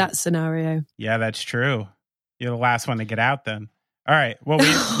issue with that scenario. Yeah, that's true. You're the last one to get out then. All right. Well, we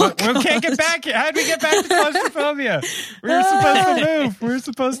can't get back here. How did we get back to claustrophobia? We were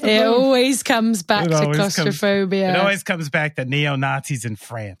supposed to move. It always comes back to claustrophobia. It always comes back to neo-Nazis in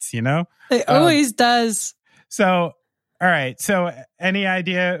France, It always does. So, all right. So, any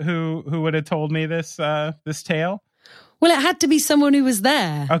idea who would have told me this tale? Well, it had to be someone who was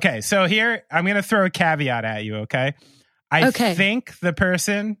there. Okay. So here, I'm going to throw a caveat at you, okay? I think the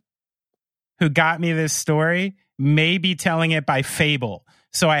person who got me this story may be telling it by fable.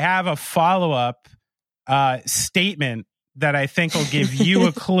 So I have a follow-up statement that I think will give you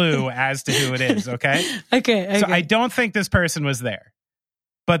a clue as to who it is, okay? Okay. So I don't think this person was there.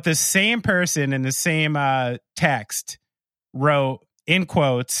 But the same person in the same text wrote, in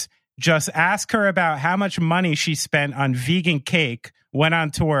quotes, just ask her about how much money she spent on vegan cake when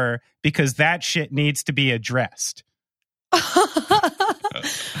on tour because that shit needs to be addressed.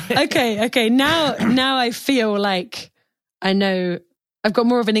 Okay. Now I feel like I know. I've got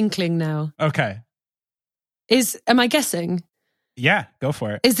more of an inkling now. Okay. Am I guessing? Yeah, go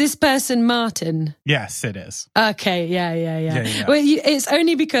for it. Is this person Martin? Yes, it is. Okay, yeah. Well, it's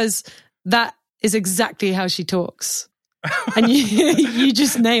only because that is exactly how she talks. And you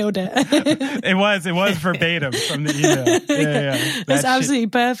just nailed it. It was verbatim from the email. Yeah. That's absolutely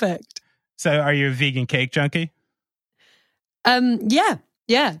perfect. So are you a vegan cake junkie? Yeah.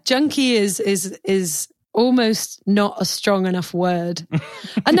 Junkie is almost not a strong enough word.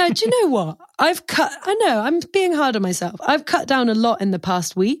 I know. Do you know what? I'm being hard on myself. I've cut down a lot in the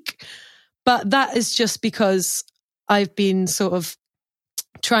past week, but that is just because I've been sort of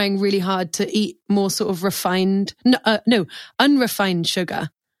trying really hard to eat more sort of unrefined sugar.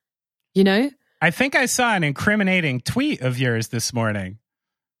 I think I saw an incriminating tweet of yours this morning.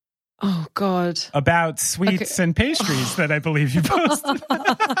 Oh, God. About sweets and pastries that I believe you posted.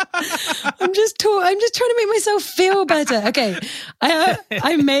 I'm just trying to make myself feel better. Okay.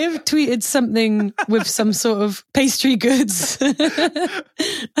 I may have tweeted something with some sort of pastry goods. That's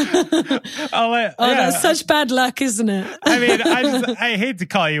such bad luck, isn't it? I mean, I hate to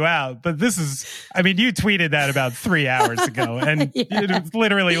call you out, but you tweeted that about 3 hours ago, and it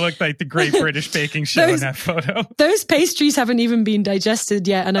literally looked like the Great British Baking Show in that photo. Those pastries haven't even been digested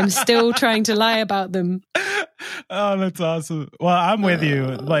yet, and I'm still trying to lie about them. Oh, that's awesome. Well, I'm with you.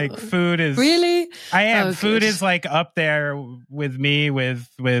 Like, food is really. I am. Oh, food is like up there with me with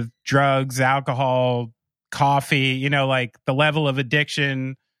drugs, alcohol, coffee. Like the level of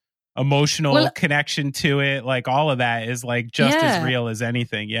addiction, emotional connection to it. Like all of that is like just as real as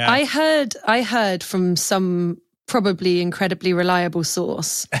anything. Yeah. I heard from some probably incredibly reliable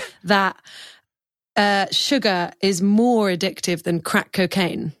source that sugar is more addictive than crack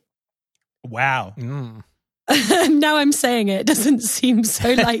cocaine. Wow. Now I'm saying it doesn't seem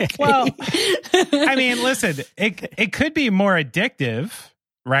so likely. Well, I mean, listen, it could be more addictive,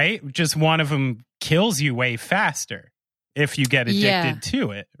 right? Just one of them kills you way faster if you get addicted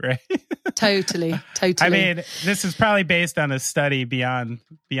to it, right? Totally. I mean, this is probably based on a study beyond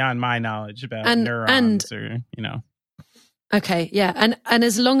my knowledge about neurons Okay, yeah. And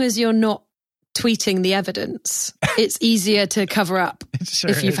as long as you're not tweeting the evidence, it's easier to cover up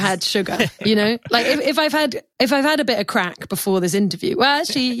if you've had sugar, like if I've had a bit of crack before this interview. Well,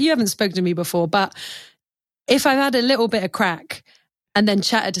 actually, you haven't spoken to me before, but if I've had a little bit of crack and then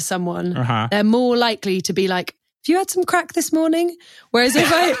chatted to someone, they're more likely to be like, you had some crack this morning? Whereas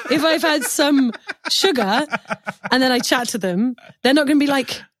if I've had some sugar and then I chat to them, they're not going to be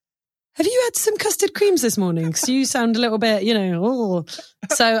like, have you had some custard creams this morning? Because you sound a little bit, oh.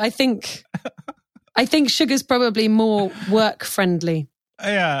 So I think sugar's probably more work friendly.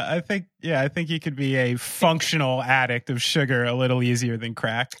 Yeah, I think you could be a functional addict of sugar a little easier than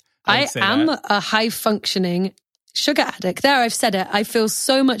crack. I am a high functioning sugar addict. There, I've said it. I feel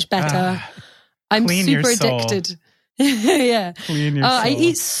so much better. I'm super addicted. Yeah. Clean your soul. I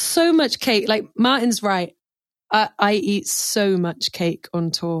eat so much cake. Like Martin's right. I eat so much cake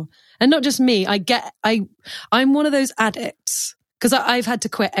on tour. And not just me. I'm one of those addicts because I've had to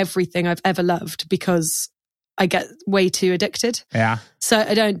quit everything I've ever loved because I get way too addicted. Yeah. So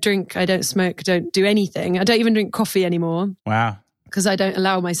I don't drink, I don't smoke, I don't do anything. I don't even drink coffee anymore. Wow. Because I don't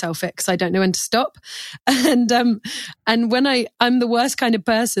allow myself it because I don't know when to stop. And when I'm the worst kind of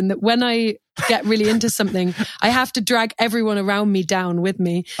person that when I get really into something, I have to drag everyone around me down with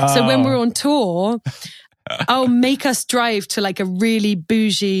me. Oh. So when we're on tour, I'll make us drive to like a really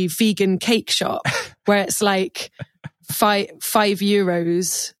bougie vegan cake shop where it's like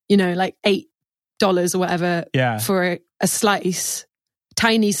 €5, like $8 or whatever for a slice,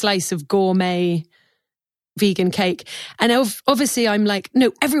 tiny slice of gourmet vegan cake. And obviously I'm like,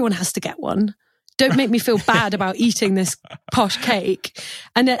 no, everyone has to get one. Don't make me feel bad about eating this posh cake.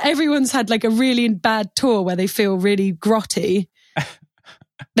 And then everyone's had like a really bad tour where they feel really grotty.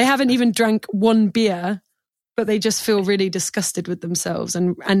 They haven't even drank one beer, but they just feel really disgusted with themselves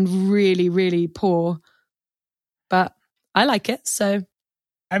and really, really poor. But I like it, so.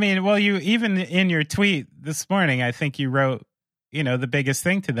 I mean, well, you even in your tweet this morning, I think you wrote, the biggest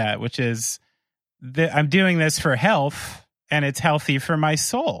thing to that, which is I'm doing this for health and it's healthy for my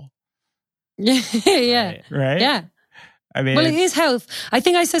soul. Yeah. Right? Yeah. I mean, well, it is health. I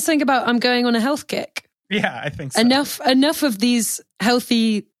think I said something about I'm going on a health kick. Yeah, I think so. Enough of these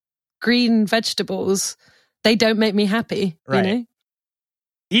healthy green vegetables. They don't make me happy, right.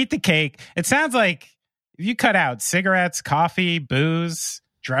 Eat the cake. It sounds like if you cut out cigarettes, coffee, booze,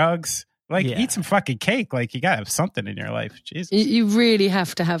 drugs, eat some fucking cake. Like, you got to have something in your life. Jesus. You really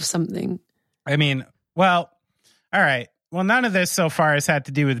have to have something. I mean, well, all right. Well, none of this so far has had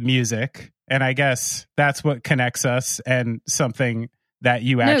to do with music. And I guess that's what connects us and something that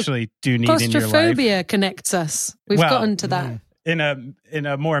you actually do need in your life. Claustrophobia connects us. We've gotten to that. In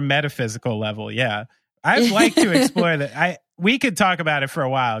a more metaphysical level, yeah. I'd like to explore that. We could talk about it for a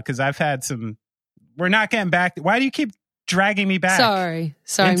while because I've had some. We're not getting back. Why do you keep dragging me back? Sorry,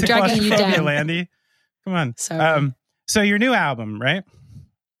 I'm dragging you down, Landy. Come on. Sorry. So your new album, right?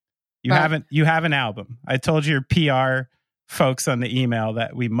 You have an album. I told your PR folks on the email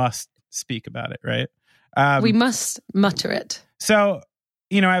that we must speak about it, right? We must mutter it. So,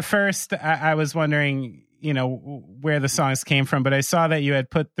 at first I was wondering, where the songs came from, but I saw that you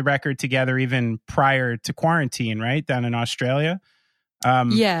had put the record together even prior to quarantine, right? Down in Australia.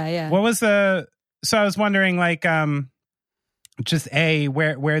 Yeah. What was so I was wondering, like, just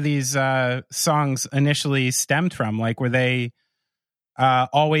where these songs initially stemmed from? Like, were they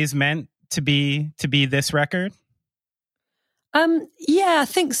always meant to be this record? Yeah, I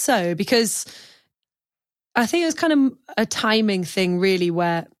think so, because I think it was kind of a timing thing, really,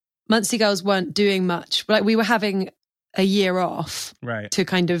 where Muncie Girls weren't doing much. Like, we were having a year off, right, to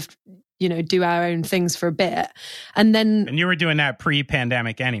kind of, do our own things for a bit. And you were doing that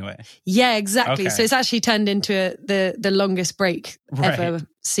pre-pandemic anyway. Yeah, exactly. Okay. So it's actually turned into the longest break ever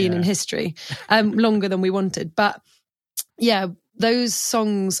seen in history. Longer than we wanted. But yeah, those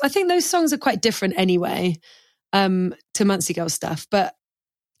songs, I think those songs are quite different anyway, to Muncie Girls stuff. But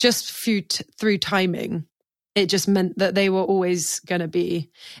just through timing, it just meant that they were always going to be,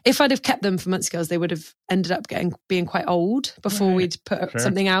 if I'd have kept them for Muncie Girls, they would have ended up being quite old before we'd put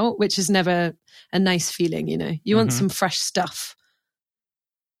something out, which is never a nice feeling, You want some fresh stuff.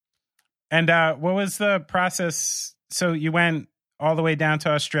 And what was the process? So you went all the way down to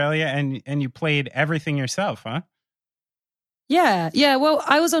Australia and you played everything yourself, huh? Yeah. Well,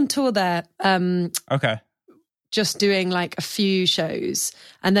 I was on tour there. Okay. Just doing like a few shows.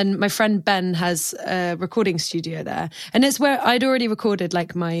 And then my friend Ben has a recording studio there. And it's where I'd already recorded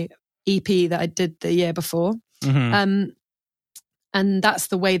like my EP that I did the year before. Mm-hmm. And that's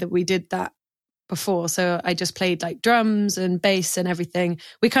the way that we did that before. So I just played like drums and bass and everything.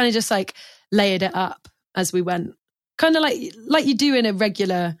 We kind of just like layered it up as we went. Kind of like you do in a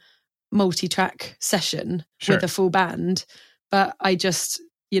regular multi-track session with a full band. But I just,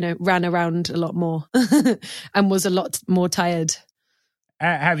 ran around a lot more and was a lot more tired.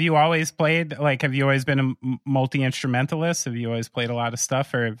 Have you always played, have you always been a multi-instrumentalist? Have you always played a lot of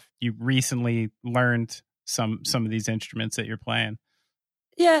stuff, or have you recently learned some of these instruments that you're playing?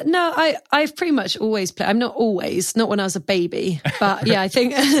 Yeah, no, I've pretty much always played. I'm not when I was a baby, but yeah, I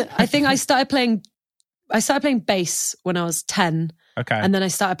think I started playing bass when I was 10. Okay. And then I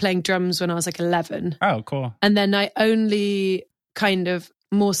started playing drums when I was like 11. Oh, cool. And then I only kind of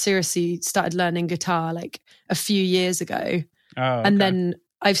more seriously started learning guitar like a few years ago. Oh, okay. And then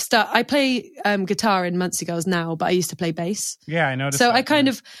I play guitar in Muncie Girls now, but I used to play bass. Yeah, I noticed. So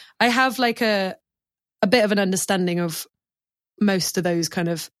that. I have like a bit of an understanding of most of those kind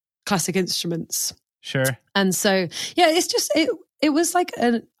of classic instruments. Sure. And so, yeah, it's just, it was like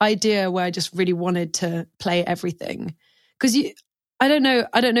an idea where I just really wanted to play everything. Because I don't know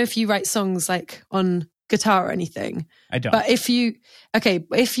if you write songs like on guitar or anything. I don't. But if you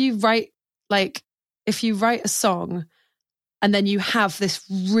write a song and then you have this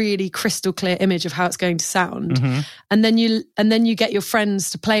really crystal clear image of how it's going to sound, and then you get your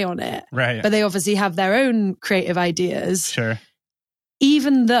friends to play on it. Right. But they obviously have their own creative ideas. Sure.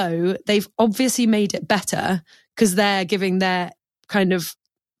 Even though they've obviously made it better because they're giving their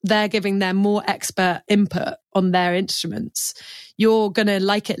more expert input on their instruments, you're going to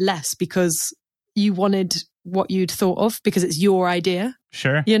like it less because you wanted what you'd thought of because it's your idea.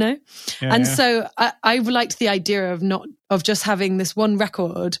 Sure. You know? Yeah, and so I liked the idea of just having this one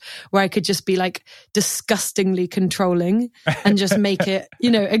record where I could just be like disgustingly controlling and just make it,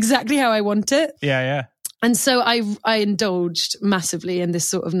 exactly how I want it. Yeah, yeah. And so I indulged massively in this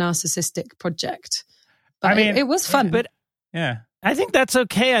sort of narcissistic project. But it was fun. But yeah, I think that's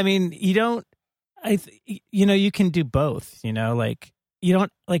okay. I mean, you can do both, like you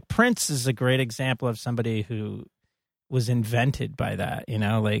don't like Prince is a great example of somebody who was invented by that,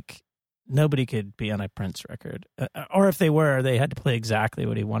 like nobody could be on a Prince record, or if they were, they had to play exactly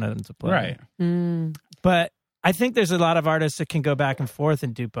what he wanted them to play. Right. Mm. But I think there's a lot of artists that can go back and forth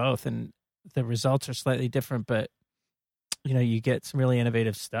and do both. And the results are slightly different, but you get some really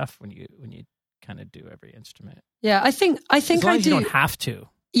innovative stuff when you kind of do every instrument. Yeah, I think as long I as do. You don't have to.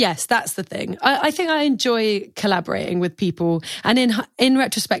 Yes, that's the thing. I think I enjoy collaborating with people, and in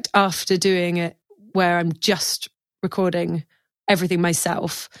retrospect, after doing it where I'm just recording everything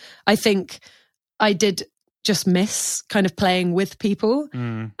myself, I think I did just miss kind of playing with people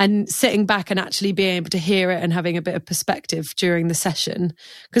and sitting back and actually being able to hear it and having a bit of perspective during the session.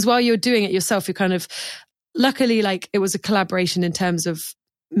 Because while you're doing it yourself, you're kind of, luckily, like it was a collaboration in terms of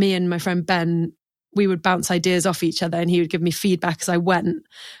me and my friend Ben, we would bounce ideas off each other and he would give me feedback as I went.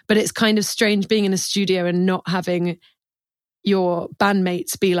 But it's kind of strange being in a studio and not having your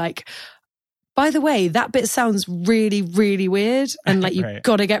bandmates be like, by the way, that bit sounds really, really weird. And like, you've Right.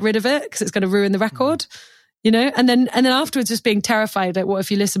 got to get rid of it because it's going to ruin the record. And then afterwards just being terrified at what if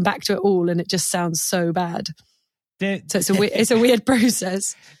you listen back to it all and it just sounds so bad. So it's a weird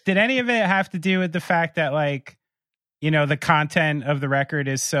process. Did any of it have to do with the fact that like, the content of the record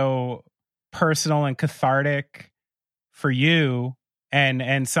is so personal and cathartic for you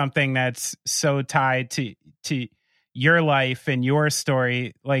and something that's so tied to your life and your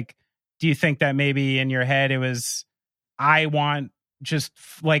story? Like, do you think that maybe in your head it was, I want just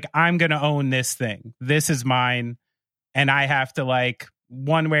like, I'm going to own this thing. This is mine. And I have to like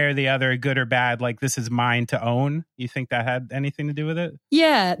one way or the other, good or bad, like this is mine to own. You think that had anything to do with it?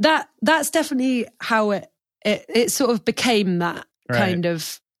 Yeah, that's definitely how it sort of became that kind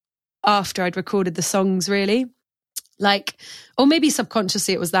of after I'd recorded the songs, really. Like, or maybe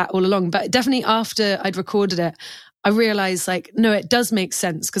subconsciously it was that all along, but definitely after I'd recorded it, I realized like, no, it does make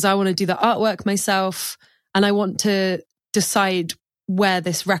sense because I want to do the artwork myself and I want to decide where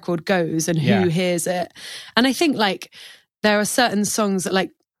this record goes and who hears it. And I think like there are certain songs that,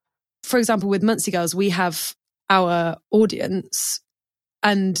 like, for example, with Muncie Girls, we have our audience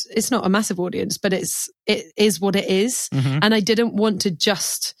and it's not a massive audience, but it is what it is. Mm-hmm. And I didn't want to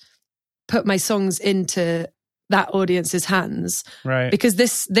just put my songs into that audience's hands, right? Because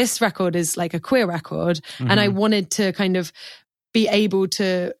this record is like a queer record, and I wanted to kind of be able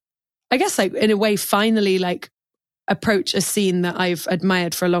to, I guess, like in a way, finally like approach a scene that I've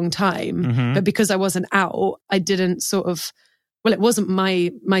admired for a long time, but because I wasn't out, I didn't sort of. Well, it wasn't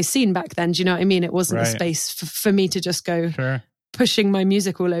my scene back then. Do you know what I mean? It wasn't a space for me to just go pushing my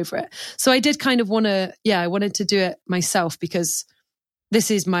music all over it. So I did kind of want to, I wanted to do it myself because this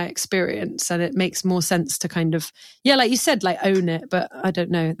is my experience and it makes more sense to kind of, like you said, like own it. But I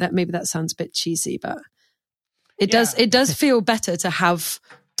don't know, that maybe that sounds a bit cheesy, but it does feel better to have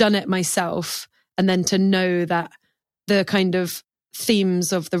done it myself and then to know that the kind of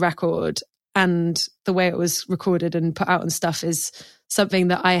themes of the record and the way it was recorded and put out and stuff is something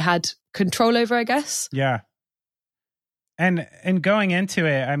that I had control over, I guess. Yeah. And going into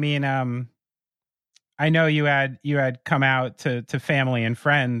it, I mean, I know you had come out to family and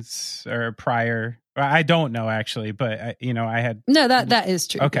friends or prior. I don't know actually, but I had. No, that is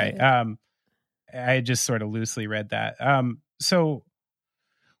true. Okay. I just sort of loosely read that. So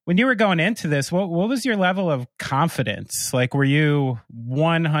when you were going into this, what was your level of confidence? Like, were you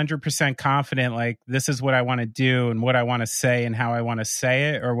 100% confident, like, this is what I want to do and what I want to say and how I want to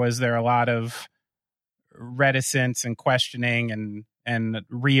say it? Or was there a lot of reticence and questioning and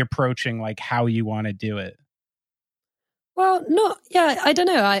reapproaching, like, how you want to do it? Well, I don't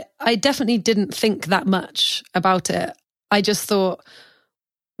know. I definitely didn't think that much about it. I just thought,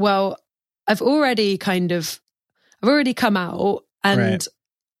 well, I've already come out, and right.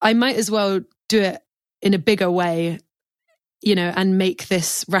 I might as well do it in a bigger way, and make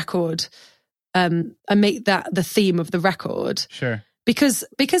this record, and make that the theme of the record. Sure. Because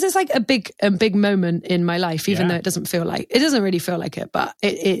it's like a big moment in my life, even though it doesn't really feel like it, but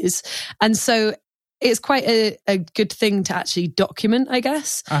it is. And so it's quite a good thing to actually document, I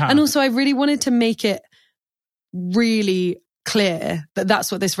guess. Uh-huh. And also I really wanted to make it really clear that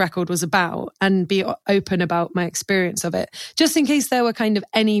that's what this record was about and be open about my experience of it, just in case there were kind of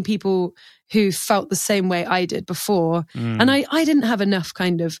any people who felt the same way I did before. And I didn't have enough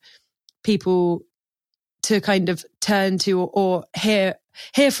kind of people to kind of turn to or hear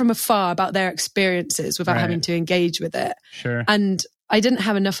from afar about their experiences without having to engage with it. Sure. And I didn't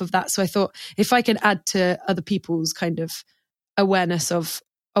have enough of that. So I thought if I could add to other people's kind of awareness of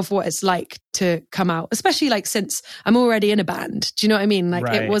what it's like to come out, especially like since I'm already in a band. Do you know what I mean?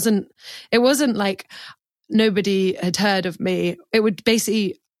 Like it wasn't like nobody had heard of me. It would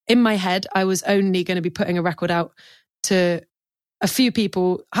basically, in my head, I was only going to be putting a record out to a few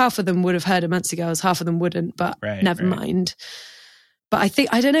people. Half of them would have heard of Muncie Girls, half of them wouldn't, but never mind. But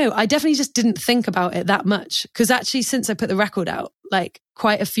I don't know, I definitely just didn't think about it that much, because actually since I put the record out, like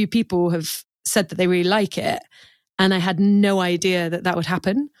quite a few people have said that they really like it, and I had no idea that would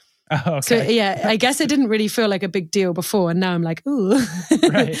happen. Oh, okay. So yeah, I guess it didn't really feel like a big deal before, and now I'm like, ooh,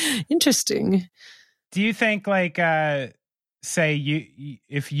 interesting. Do you think, like, say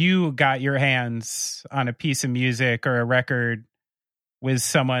if you got your hands on a piece of music or a record with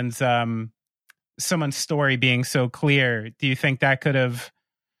someone's story being so clear, do you think that could have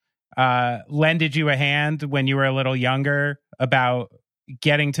lended you a hand when you were a little younger about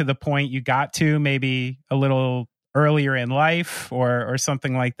getting to the point you got to, maybe a little earlier in life or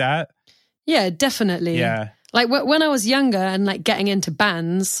something like that? Yeah, definitely. Yeah. Like when I was younger and like getting into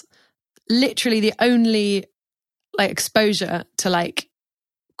bands, literally the only like exposure to like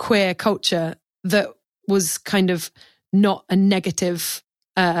queer culture that was kind of not a negative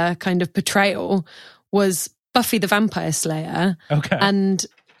kind of portrayal was Buffy the Vampire Slayer. Okay. And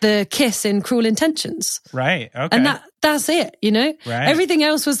the kiss in Cruel Intentions. Right. Okay. And that's it, Right. Everything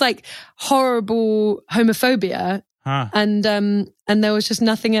else was like horrible homophobia. Huh. And there was just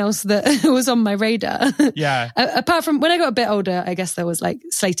nothing else that was on my radar. Yeah. Apart from when I got a bit older, I guess there was like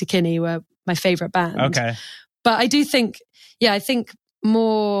Sleater-Kinney were my favorite band. Okay. But I do think, I think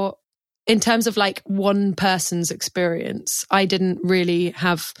more in terms of like one person's experience, I didn't really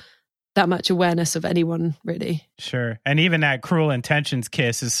have that much awareness of anyone, really. Sure. And even that Cruel Intentions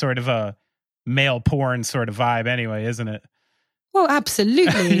kiss is sort of a male porn sort of vibe anyway, isn't it? Well,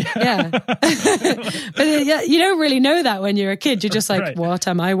 absolutely. Yeah. But you don't really know that when you're a kid. You're just like, what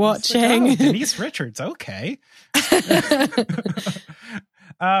am I watching? Like, Denise Richards. Okay.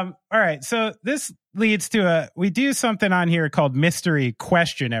 All right. So this leads to we do something on here called Mystery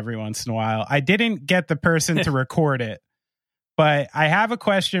Question every once in a while. I didn't get the person to record it, but I have a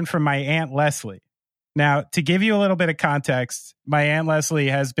question from my Aunt Leslie. Now, to give you a little bit of context, my Aunt Leslie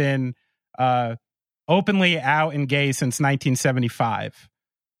has been openly out and gay since 1975.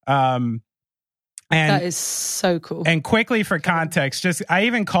 And that is so cool. And quickly for context, I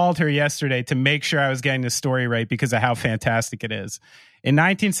even called her yesterday to make sure I was getting the story right because of how fantastic it is. In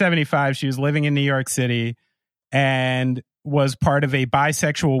 1975, she was living in New York City and was part of a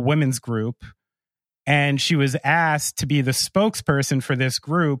bisexual women's group. And she was asked to be the spokesperson for this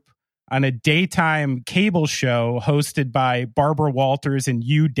group on a daytime cable show hosted by Barbara Walters and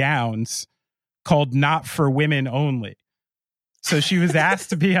Hugh Downs called Not for Women Only. So she was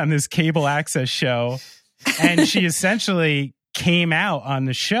asked to be on this cable access show, and she essentially came out on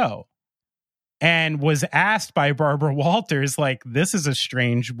the show and was asked by Barbara Walters, like, this is a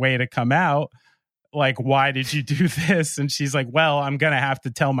strange way to come out. Like, why did you do this? And she's like, well, I'm going to have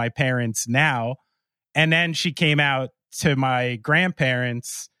to tell my parents now. And then she came out to my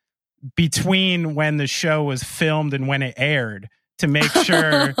grandparents between when the show was filmed and when it aired to make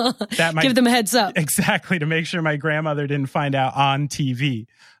sure that give them a heads up. Exactly. To make sure my grandmother didn't find out on TV.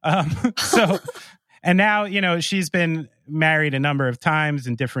 So And now, she's been married a number of times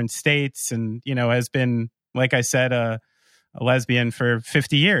in different states and, has been, like I said, a lesbian for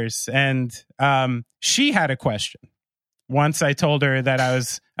 50 years. And she had a question. Once I told her that I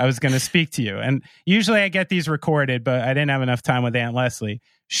was going to speak to you. And usually I get these recorded, but I didn't have enough time with Aunt Leslie.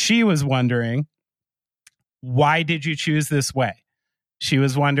 She was wondering, why did you choose this way? She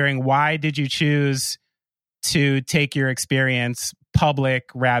was wondering, why did you choose to take your experience public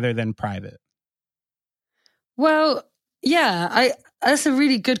rather than private? Well, yeah, that's a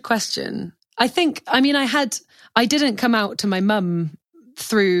really good question. I didn't come out to my mum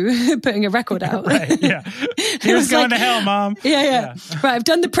through putting a record out. Right, yeah. He was going to hell, Mom. Yeah. Right, I've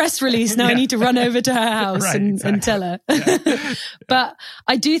done the press release. Now I need to run over to her house and tell her. Yeah. But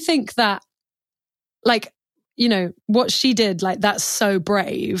I do think that, what she did, that's so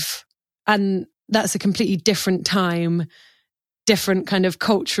brave. And that's a completely different time, different kind of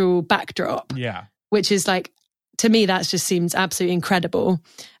cultural backdrop. Yeah. Which is to me, that just seems absolutely incredible.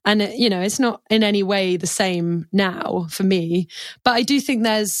 And, it's not in any way the same now for me. But I do think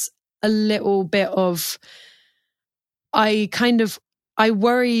there's a little bit of, I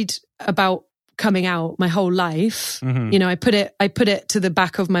worried about coming out my whole life. Mm-hmm. I put it to the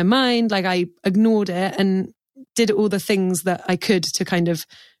back of my mind. I ignored it and did all the things that I could to kind of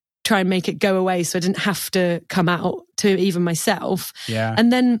try and make it go away so I didn't have to come out to even myself. Yeah.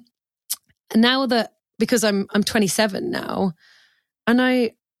 And then now that, because I'm 27 now,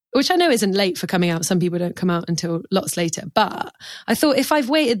 and which I know isn't late for coming out. Some people don't come out until lots later. But I thought, if I've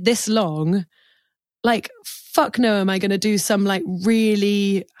waited this long, fuck no, am I going to do some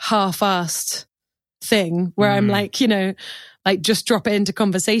really half-assed thing where I'm just drop it into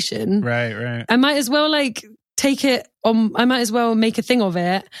conversation. Right. I might as well take it on. I might as well make a thing of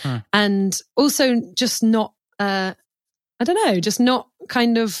it, and also just not. I don't know, just not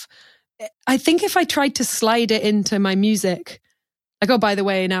kind of. I think if I tried to slide it into my music, oh, by the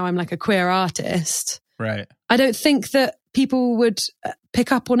way, now I'm a queer artist. Right. I don't think that people would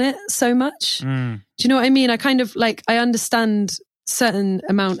pick up on it so much. Do you know what I mean? I kind of I understand certain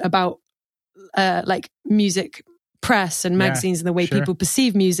amount about music press and magazines and the way people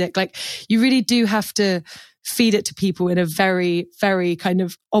perceive music. You really do have to feed it to people in a very, very kind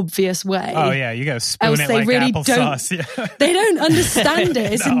of obvious way. Oh yeah, you got to spoon it like really applesauce. Yeah. They don't understand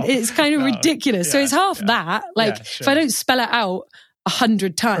it. It's kind of ridiculous. Yeah, so it's half that. If I don't spell it out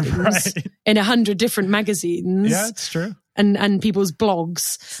 100 times in 100 different magazines, yeah, it's true, and people's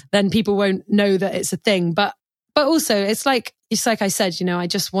blogs, then people won't know that it's a thing. But also, it's like I said,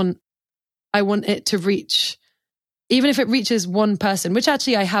 I want it to reach, even if it reaches one person. Which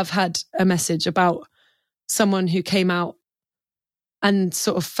actually, I have had a message about someone who came out and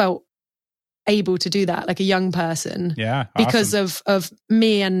sort of felt able to do that, a young person. Yeah. Because of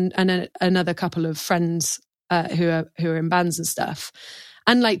me and another couple of friends who are in bands and stuff.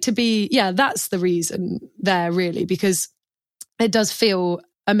 And that's the reason there, really, because it does feel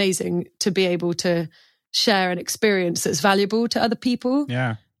amazing to be able to share an experience that's valuable to other people.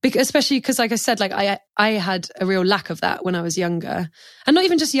 Yeah. Especially because, like I said, I had a real lack of that when I was younger, and not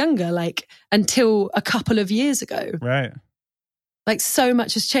even just younger, until a couple of years ago. Right. So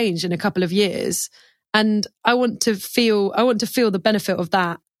much has changed in a couple of years, and I want to feel the benefit of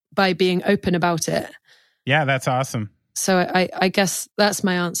that by being open about it. Yeah, that's awesome. So I guess that's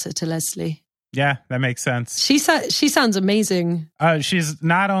my answer to Leslie. Yeah, that makes sense. She sounds amazing. She's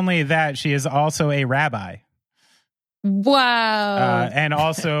not only that, she is also a rabbi. Wow. And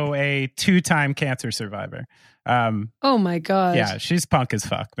also a 2-time cancer survivor. Oh my God. Yeah, she's punk as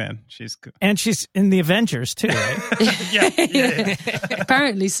fuck, man. She's good. And she's in the Avengers too, right? Yeah.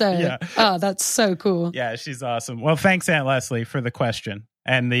 Apparently so. Yeah. Oh, that's so cool. Yeah, she's awesome. Well, thanks, Aunt Leslie, for the question.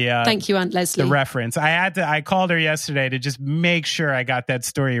 And the thank you, Aunt Leslie. The reference. I called her yesterday to just make sure I got that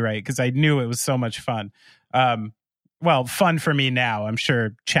story right, because I knew it was so much fun. Well, fun for me now. I'm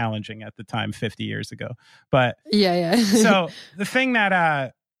sure challenging at the time 50 years ago. But yeah. So the thing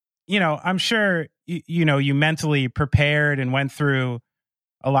that I'm sure you mentally prepared and went through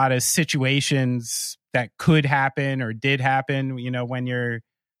a lot of situations that could happen or did happen, when you're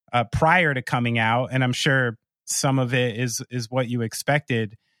prior to coming out, and I'm sure some of it is what you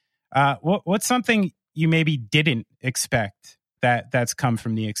expected. What's something you maybe didn't expect that's come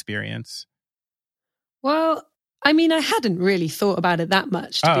from the experience? Well, I mean, I hadn't really thought about it that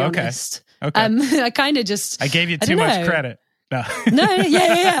much, to be honest. Okay. I kind of just... I gave you too much credit. No.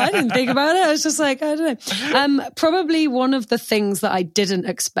 Yeah. I didn't think about it. I was just I don't know. Probably one of the things that I didn't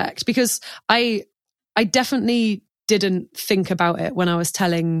expect, because I definitely didn't think about it when I was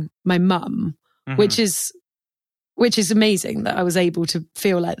telling my mum, mm-hmm. which is which is amazing that I was able to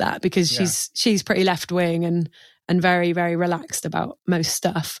feel like that, because she's pretty left wing and very, very relaxed about most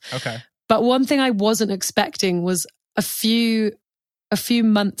stuff. Okay. But one thing I wasn't expecting was a few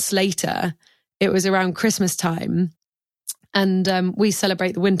months later, it was around Christmas time, and we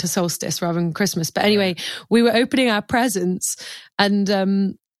celebrate the winter solstice rather than Christmas. But anyway, we were opening our presents,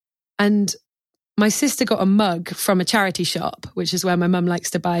 and my sister got a mug from a charity shop, which is where my mum likes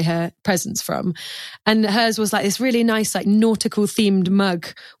to buy her presents from. And hers was like this really nice, like nautical themed mug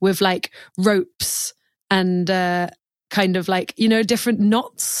with like ropes and kind of like, you know, different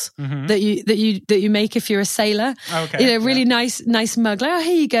knots that you make if you're a sailor. Okay. You know, really nice mug. Like, oh,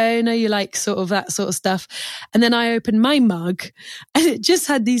 here you go. No, you like sort of that sort of stuff. And then I opened my mug, and it just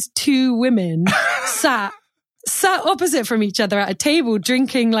had these two women sat opposite from each other at a table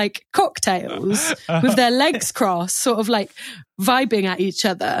drinking like cocktails with their legs crossed, sort of like vibing at each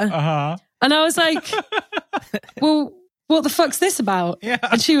other. And I was like, well, what the fuck's this about? Yeah.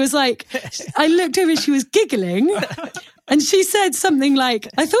 And she was like, I looked over and she was giggling, and she said something like,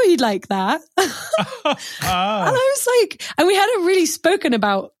 I thought you'd like that. And I was like, and we hadn't really spoken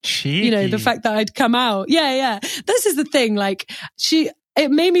about, cheeky, you know, the fact that I'd come out. Yeah. This is the thing. Like it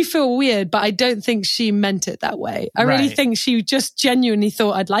made me feel weird, but I don't think she meant it that way. I really think she just genuinely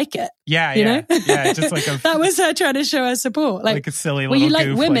thought I'd like it. Yeah. You know? Yeah. Just like that was her trying to show her support. Like a silly little you like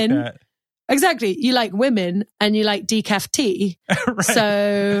goof women. like that. Exactly. You like women and you like decaf tea. Right.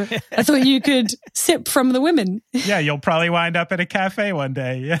 So I thought you could sip from the women. Yeah, you'll probably wind up at a cafe one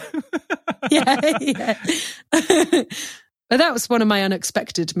day. Yeah. yeah. But that was one of my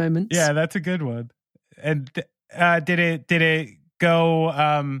unexpected moments. Yeah, that's a good one. And did it go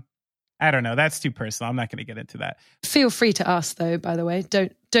I don't know, that's too personal. I'm not going to get into that. Feel free to ask though, by the way.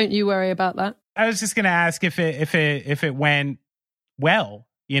 Don't you worry about that. I was just going to ask if it went well.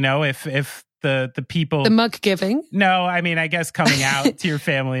 You know, if the people, the mug giving. No, I mean, I guess coming out to your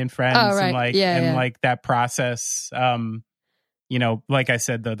family and friends, and like like that process. You know, like I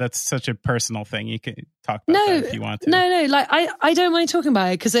said though, that's such a personal thing. You can talk about that if you want to. No. Like I don't mind talking about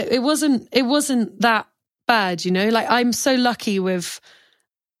it, because it wasn't that bad. You know, like I'm so lucky with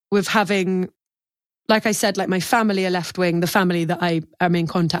having, like I said, like my family are left wing, the family that I am in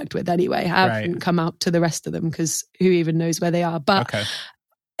contact with anyway. I haven't come out to the rest of them, because who even knows where they are. But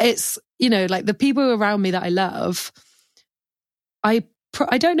it's, you know, like the people around me that I love, I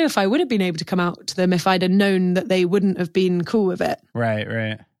don't know if I would have been able to come out to them if I'd have known that they wouldn't have been cool with it.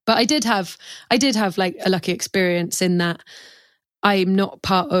 Right. But I did have like a lucky experience in that I'm not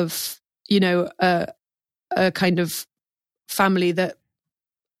part of, you know, a kind of family that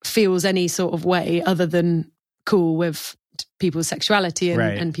feels any sort of way other than cool with people's sexuality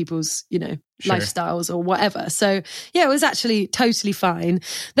and people's, you know, lifestyles or whatever. So yeah, it was actually totally fine.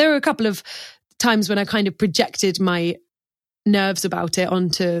 There were a couple of times when I kind of projected my nerves about it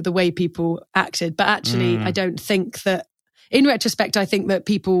onto the way people acted, but actually I don't think that, in retrospect, I think that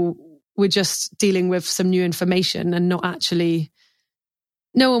people were just dealing with some new information and not actually,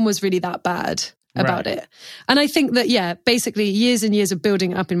 no one was really that bad about it. And I think that, yeah, basically years and years of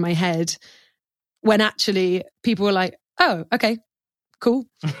building it up in my head, when actually people were like, oh, okay, cool.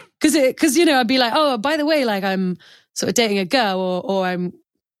 Because, you know, I'd be like, oh, by the way, like I'm sort of dating a girl or I'm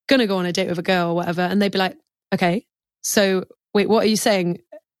going to go on a date with a girl or whatever. And they'd be like, okay, so wait, what are you saying?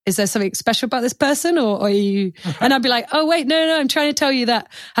 Is there something special about this person or are you? And I'd be like, oh, wait, no, I'm trying to tell you that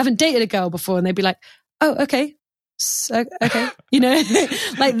I haven't dated a girl before. And they'd be like, oh, okay. So, okay. You know,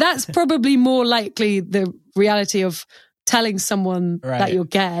 like that's probably more likely the reality of telling someone that you're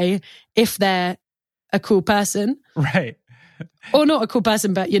gay if they're a cool person. Right. Or not a cool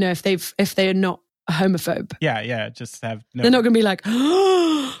person, but you know, if they're not a homophobe. Yeah. Just have no. They're not going to be like,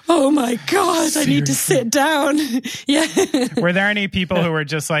 oh my God, seriously? I need to sit down. Yeah. Were there any people who were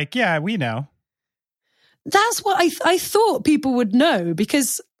just like, yeah, we know? That's what I thought people would know,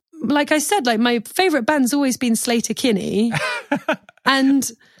 because like I said, like my favorite band's always been Slater Kinney. And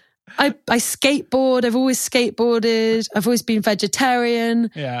I skateboard. I've always skateboarded. I've always been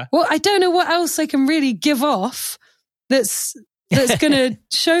vegetarian. Yeah. Well, I don't know what else I can really give off that's going to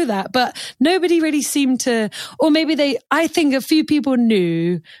show that. But nobody really seemed to, or maybe I think a few people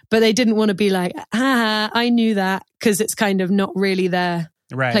knew, but they didn't want to be like, I knew that, because it's kind of not really their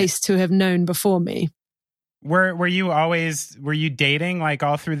place to have known before me. Were you dating like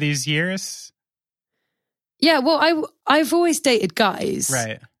all through these years? Yeah, well, I've always dated guys.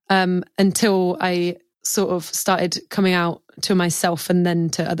 Right. Until I sort of started coming out to myself and then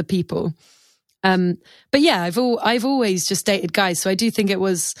to other people. But yeah, I've always just dated guys. So I do think it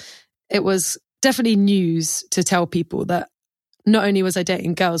was definitely news to tell people that not only was I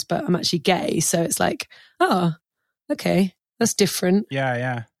dating girls, but I'm actually gay. So it's like, oh, okay, that's different.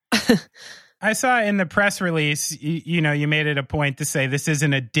 Yeah. I saw in the press release, you made it a point to say this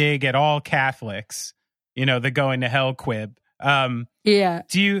isn't a dig at all Catholics, the going to hell quib. Yeah.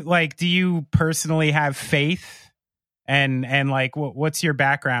 Do you personally have faith? And like, what's your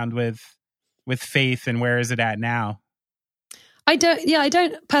background with faith, and where is it at now? I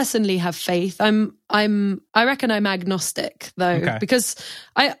don't personally have faith. I reckon I'm agnostic though, because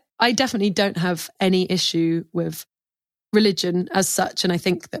I definitely don't have any issue with religion as such. And I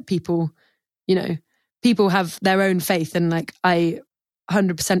think that people have their own faith, and like, I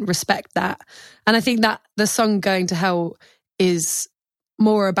 100% respect that. And I think that the song Going to Hell is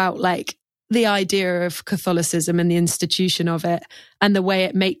more about like the idea of Catholicism and the institution of it, and the way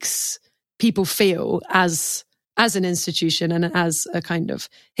it makes people feel as an institution and as a kind of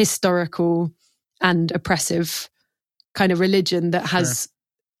historical and oppressive kind of religion that has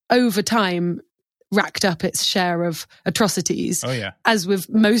over time racked up its share of atrocities, as with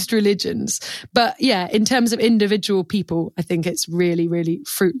most religions. But yeah, in terms of individual people, I think it's really, really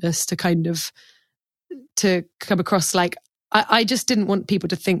fruitless to come across like, I just didn't want people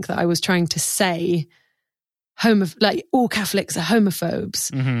to think that I was trying to say all Catholics are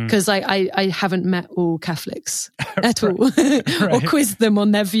homophobes, because I haven't met all Catholics at all or quizzed them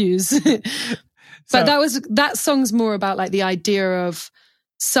on their views. But that song's more about like the idea of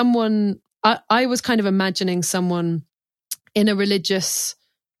someone. I was kind of imagining someone with a religious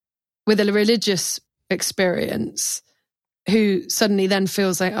experience who suddenly then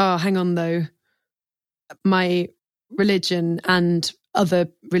feels like, oh, hang on though, my religion and other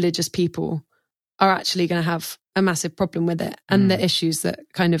religious people are actually going to have a massive problem with it, and the issues that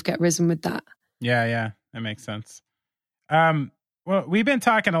kind of get risen with that. Yeah, that makes sense. Well, we've been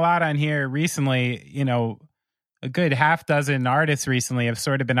talking a lot on here recently, a good half dozen artists recently have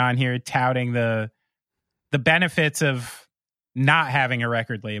sort of been on here touting the benefits of not having a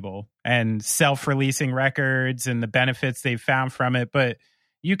record label and self-releasing records and the benefits they've found from it. But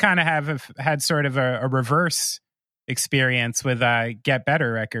you kind of have had sort of a reverse experience with Get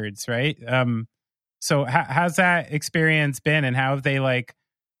Better Records, right? So how's that experience been, and how have they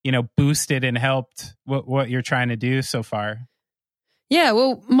boosted and helped what you're trying to do so far? Yeah,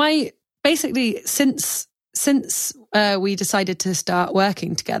 well, basically since we decided to start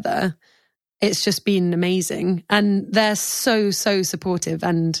working together, it's just been amazing, and they're so supportive.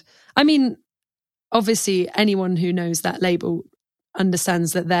 And I mean, obviously anyone who knows that label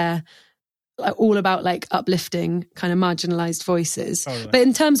understands that they're all about like uplifting kind of marginalized voices. Totally. But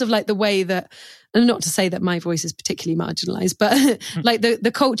in terms of like the way that, and not to say that my voice is particularly marginalized, but like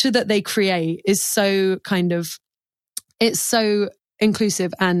the culture that they create is so it's so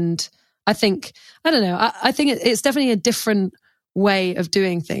inclusive. And I think it's definitely a different way of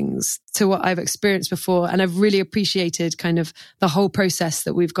doing things to what I've experienced before. And I've really appreciated kind of the whole process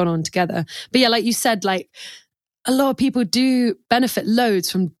that we've gone on together. But yeah, like you said, like a lot of people do benefit loads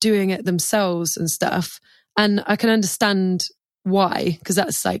from doing it themselves and stuff. And I can understand why, because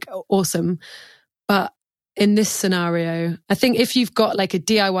that's like awesome. But in this scenario, I think if you've got like a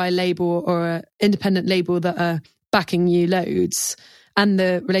DIY label or an independent label that are backing you loads and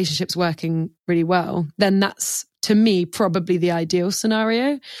the relationship's working really well, then that's, to me, probably the ideal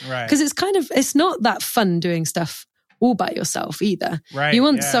scenario. Right. Because it's not that fun doing stuff all by yourself either. Right. You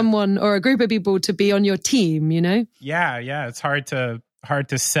want someone or a group of people to be on your team, you know? Yeah. It's hard to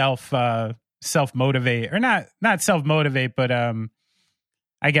self-motivate, or not self-motivate, but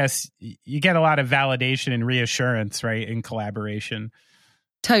I guess you get a lot of validation and reassurance, right, in collaboration.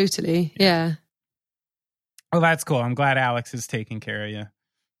 Totally. Yeah. Well, that's cool. I'm glad Alex is taking care of you.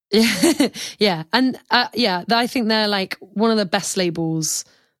 Yeah. And I think they're like one of the best labels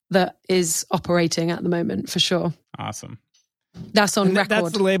that is operating at the moment, for sure. Awesome. That's on record.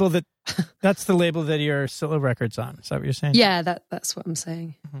 That's the label that your solo record's on. Is that what you're saying? Yeah, that's what I'm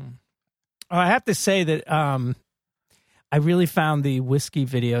saying. Mm-hmm. Oh, I have to say that I really found the whiskey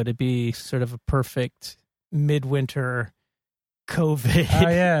video to be sort of a perfect midwinter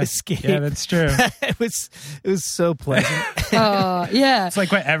COVID escape. Yeah, that's true. It was so pleasant. Oh, yeah. It's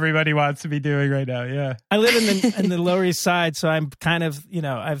like what everybody wants to be doing right now. Yeah. I live in the Lower East Side, so I'm kind of,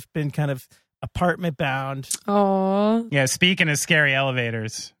 I've been kind of apartment bound. Oh. Yeah, speaking of scary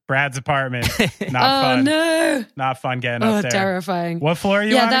elevators, Brad's apartment, not fun. Oh, no. Not fun getting up there. Terrifying. What floor are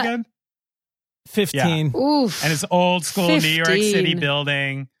you on again? 15. Yeah. Oof. And it's old school 15. New York City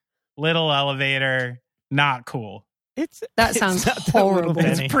building, little elevator, not cool. That sounds horrible.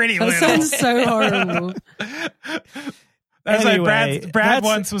 It's pretty little. That sounds so horrible. That's like Brad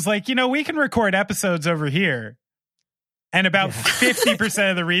once was like, we can record episodes over here. And about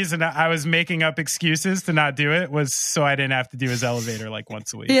 50% of the reason I was making up excuses to not do it was so I didn't have to do his elevator like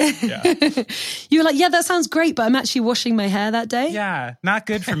once a week. Yeah. You were like, yeah, that sounds great, but I'm actually washing my hair that day. Yeah, not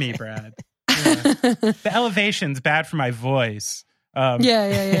good for me, Brad. The elevation's bad for my voice. Yeah,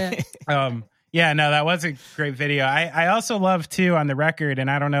 no, that was a great video. I also love, too, on the record, and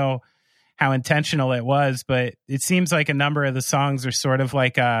I don't know how intentional it was, but it seems like a number of the songs are sort of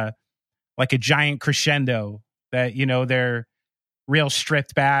like a giant crescendo that, you know, they're real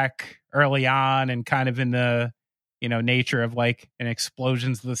stripped back early on and kind of in the, you know, nature of like an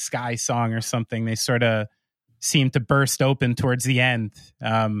Explosions of the Sky song or something. They sort of seem to burst open towards the end.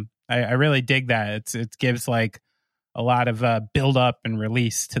 I really dig that. It gives like a lot of build up and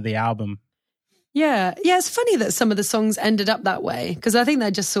release to the album. Yeah. It's funny that some of the songs ended up that way, because I think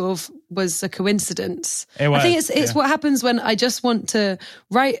that just sort of was a coincidence. I think it's what happens when I just want to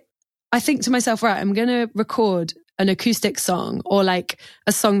write. I think to myself, right, I'm going to record an acoustic song or like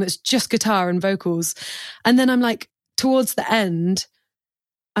a song that's just guitar and vocals. And then I'm like, towards the end,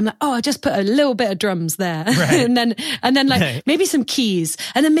 I'm like, oh, I just put a little bit of drums there. Right. and then like maybe some keys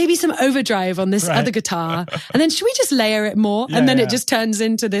and then maybe some overdrive on this other guitar. And then should we just layer it more? And then it just turns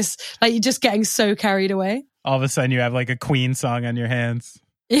into this, like you're just getting so carried away. All of a sudden you have like a Queen song on your hands.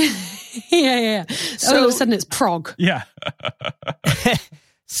 Yeah. So, all of a sudden it's prog. Yeah.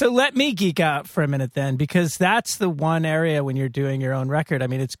 So let me geek out for a minute then, because that's the one area when you're doing your own record. I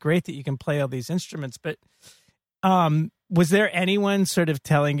mean, it's great that you can play all these instruments, but was there anyone sort of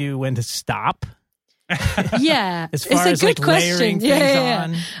telling you when to stop? Yeah. As far as like layering things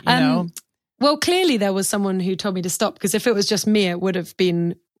on, you know? Well, clearly there was someone who told me to stop, because if it was just me, it would have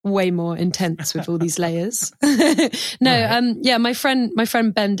been way more intense with all these layers. My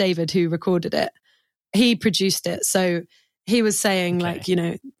friend Ben David, who recorded it, he produced it. So he was saying like, you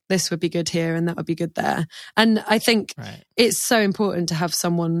know, this would be good here and that would be good there. And I think it's so important to have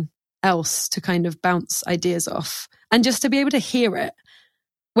someone else to kind of bounce ideas off and just to be able to hear it.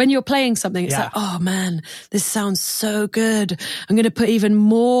 When you're playing something, it's like, oh man, this sounds so good. I'm going to put even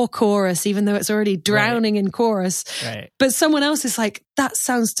more chorus, even though it's already drowning in chorus. Right. But someone else is like, that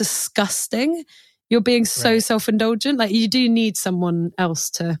sounds disgusting. You're being so self-indulgent. Like you do need someone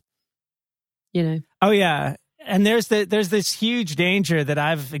else to, you know. Oh yeah. And there's this huge danger that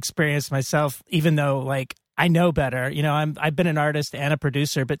I've experienced myself, even though like I know better. You know, I've been an artist and a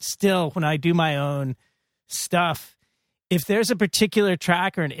producer, but still when I do my own stuff, if there's a particular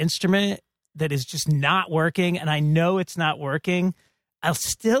track or an instrument that is just not working and I know it's not working, I'll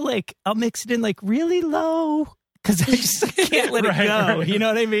mix it in like really low because I can't let it go. Right. You know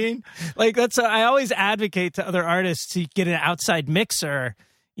what I mean? Like I always advocate to other artists to get an outside mixer,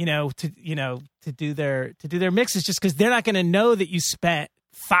 to do their mixes, just because they're not going to know that you spent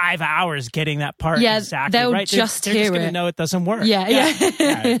 5 hours getting that part exactly they'll right. They're just going to know it doesn't work.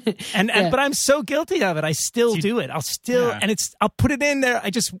 Yeah. But I'm so guilty of it. I still do it. I'll put it in there.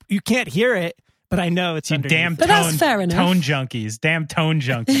 You can't hear it, but I know it's underneath. Damn but that's fair enough. Tone junkies. Damn tone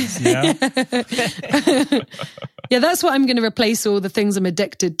junkies. You know? Yeah, that's what I'm going to replace all the things I'm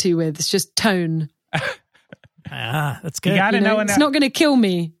addicted to with. It's just tone. That's good. You got to know it's not going to kill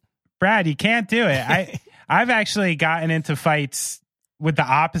me. Brad, you can't do it. I've actually gotten into fights with the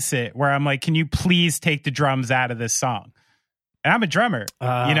opposite, where I'm like, can you please take the drums out of this song? And I'm a drummer, where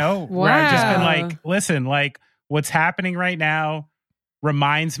I've just been like, listen, like what's happening right now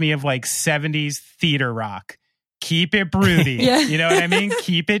reminds me of like 70s theater rock. Keep it broody. You know what I mean?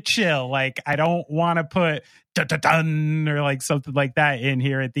 Keep it chill. Like, I don't want to put dun or like something like that in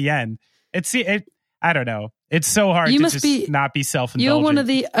here at the end. I don't know. It's so hard not be self-indulgent. You're one of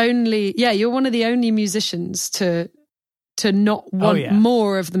the only musicians to not want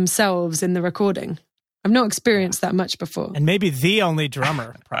more of themselves in the recording. I've not experienced that much before. And maybe the only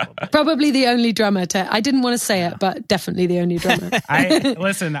drummer, probably. Probably the only drummer. I didn't want to say it, but definitely the only drummer.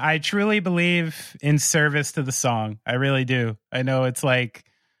 I truly believe in service to the song. I really do. I know it's like,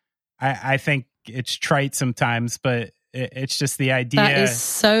 I think it's trite sometimes, but it's just the idea. That is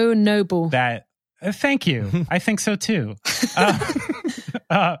so noble. Thank you. I think so too.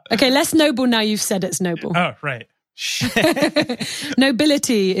 Okay, less noble now you've said it's noble. Oh, right.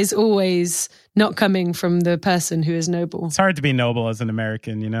 Nobility is always not coming from the person who is noble. It's hard to be noble as an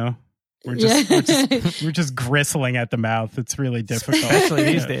American, you know? We're just gristling at the mouth. It's really difficult. Especially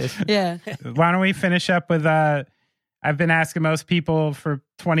these days. Yeah. Why don't we finish up with I've been asking most people for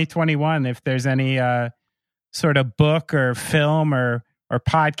 2021 if there's any sort of book or film or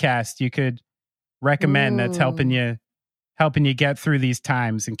podcast you could recommend that's helping you get through these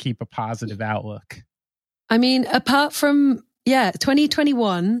times and keep a positive outlook. I mean, apart from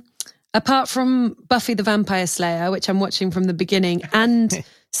 2021, apart from Buffy the Vampire Slayer, which I'm watching from the beginning, and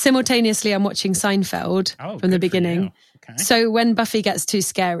simultaneously I'm watching Seinfeld from the beginning. Okay. So when Buffy gets too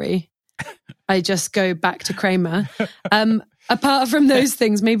scary, I just go back to Kramer. Apart from those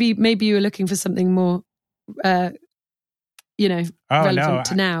things, maybe you were looking for something more, relevant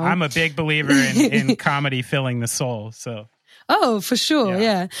to now. I'm a big believer in comedy filling the soul. So. Oh, for sure,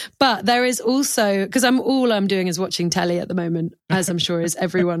 yeah. But there is also, because all I'm doing is watching telly at the moment, as I'm sure is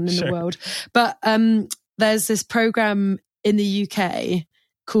everyone in the world. But there's this program in the UK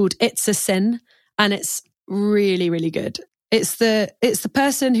called It's a Sin, and it's really, really good. It's the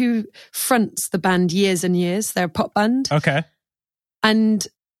person who fronts the band Years and Years. They're a pop band. Okay. And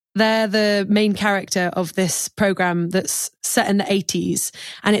they're the main character of this program that's set in the 80s.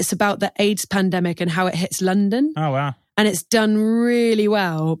 And it's about the AIDS pandemic and how it hits London. Oh, wow. And it's done really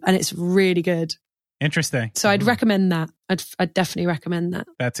well, and it's really good. Interesting. So I'd recommend that. I'd definitely recommend that.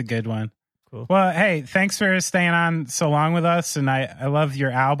 That's a good one. Cool. Well, hey, thanks for staying on so long with us. And I love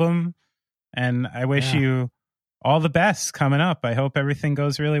your album. And I wish you all the best coming up. I hope everything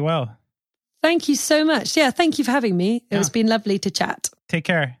goes really well. Thank you so much. Yeah, thank you for having me. It's been lovely to chat. Take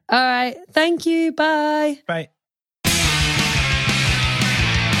care. All right. Thank you. Bye. Bye.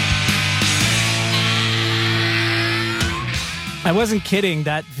 I wasn't kidding.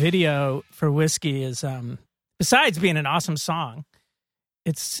 That video for Whiskey is, besides being an awesome song,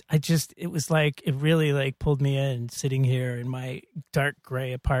 it really like pulled me in sitting here in my dark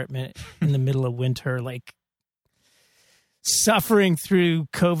gray apartment in the middle of winter, like suffering through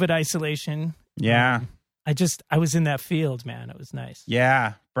COVID isolation. Yeah. I was in that field, man. It was nice.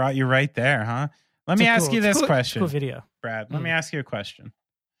 Yeah. Brought you right there, huh? Let me ask you this question. Cool video. Brad, let me ask you a question.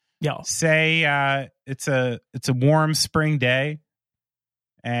 Yo. Say it's a warm spring day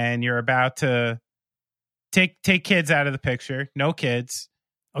and you're about to take kids out of the picture. No kids.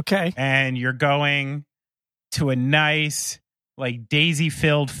 Okay. And you're going to a nice, like,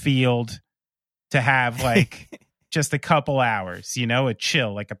 daisy-filled field to have, like, just a couple hours, a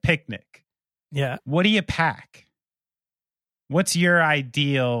chill, like a picnic. Yeah. What do you pack? What's your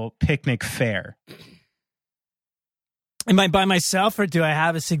ideal picnic fare? Am I by myself, or do I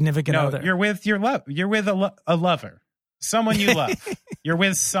have a significant other? You're with your love. You're with a lover, someone you love. You're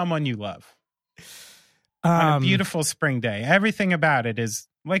with someone you love on a beautiful spring day. Everything about it is,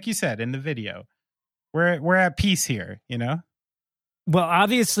 like you said in the video, we're at peace here. Well,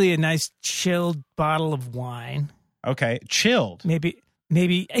 obviously, a nice chilled bottle of wine. Okay, chilled.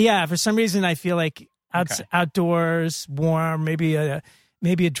 Maybe. Yeah. For some reason, I feel like outdoors, warm. Maybe a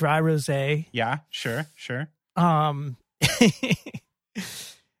dry rosé. Yeah. Sure.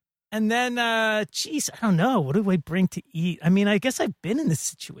 And then, I don't know. What do I bring to eat? I mean, I guess I've been in this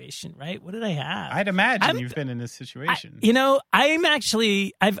situation, right? What did I have? I'd imagine you've been in this situation. I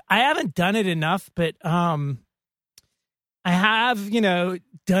haven't done it enough, but I have,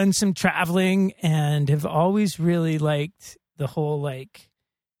 done some traveling and have always really liked the whole, like,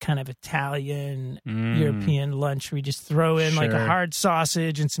 kind of Italian, European lunch where you just throw in like a hard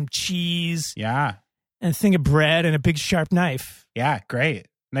sausage and some cheese. Yeah. And a thing of bread and a big sharp knife. Yeah, great.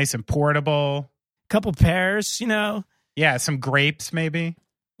 Nice and portable. Couple pears, Yeah, some grapes maybe.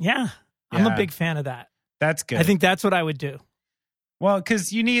 Yeah, I'm a big fan of that. That's good. I think that's what I would do. Well,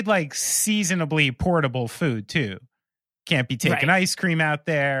 because you need like seasonably portable food too. Can't be taking ice cream out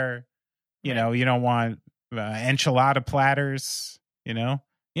there. You don't want enchilada platters, Yeah,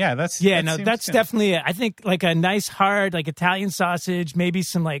 that's definitely it. I think like a nice hard like Italian sausage, maybe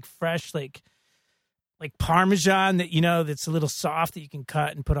some like fresh like Parmesan that that's a little soft that you can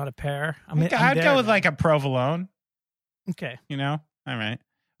cut and put on a pear. I'd go with like a provolone. Okay. All right.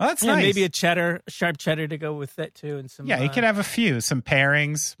 Well, that's nice. Maybe a sharp cheddar to go with that too, and some. Yeah, you could have some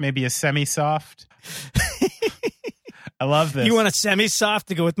pairings, maybe a semi-soft. I love this. You want a semi-soft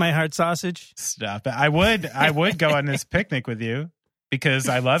to go with my hard sausage? Stop it. I would go on this picnic with you because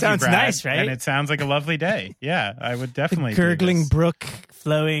I love you, Brad. Sounds nice, right? And it sounds like a lovely day. Yeah, I would definitely. The gurgling brook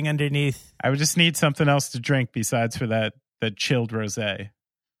flowing underneath. I would just need something else to drink besides for the chilled rosé.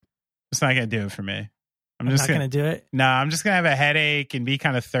 It's not going to do it for me. I'm just not going to do it? No, I'm just going to have a headache and be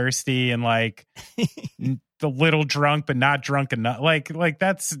kind of thirsty and like a little drunk, but not drunk enough. Like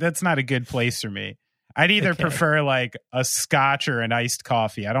that's not a good place for me. I'd either prefer like a scotch or an iced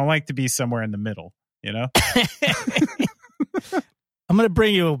coffee. I don't like to be somewhere in the middle, I'm going to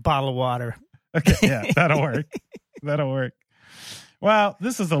bring you a bottle of water. Okay, yeah, that'll work. That'll work. Well,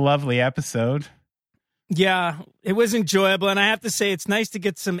 this is a lovely episode. Yeah, it was enjoyable. And I have to say, it's nice to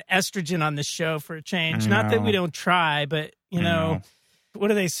get some estrogen on this show for a change. Not that we don't try, but, what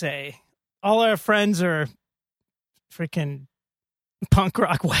do they say? All our friends are freaking punk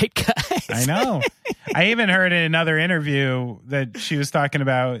rock white guys. I know. I even heard in another interview that she was talking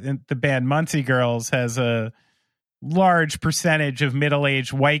about the band Muncie Girls has a large percentage of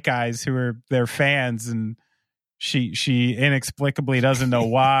middle-aged white guys who are their fans, and she inexplicably doesn't know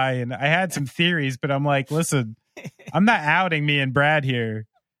why. And I had some theories, but I'm like, listen, I'm not outing me and Brad here.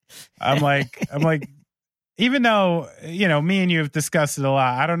 I'm like, even though, you know, me and you have discussed it a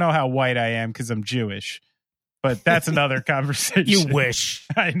lot, I don't know how white I am because I'm Jewish. But that's another conversation. You wish.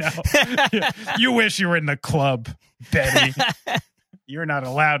 I know. You wish you were in the club, Betty. You're not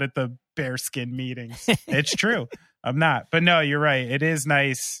allowed at the bearskin meetings. It's true. I'm not. But no, you're right. It is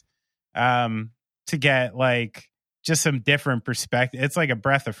nice to get like just some different perspective. It's like a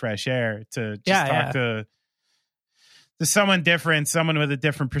breath of fresh air to just talk to someone different, someone with a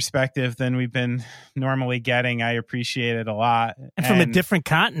different perspective than we've been normally getting. I appreciate it a lot. And from a different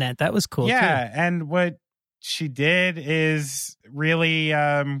continent. That was cool, too. And what she did is really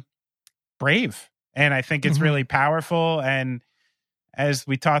brave. And I think it's really powerful. And as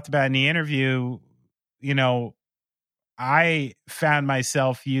we talked about in the interview, you know, I found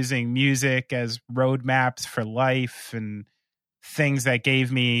myself using music as roadmaps for life and things that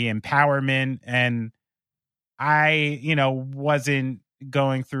gave me empowerment. And I, you know, wasn't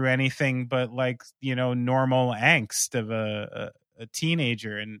going through anything but like, you know, normal angst of a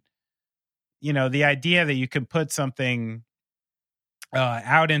teenager. And, you know, the idea that you can put something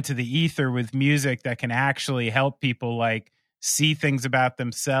out into the ether with music that can actually help people like see things about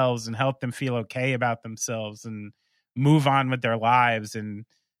themselves and help them feel okay about themselves and move on with their lives and,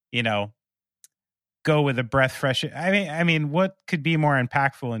 you know, go with a breath fresh. I mean, what could be more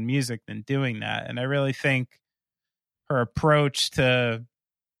impactful in music than doing that? And I really think her approach to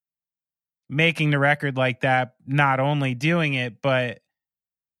making the record like that, not only doing it, but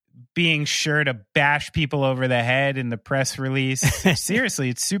being sure to bash people over the head in the press release. Seriously,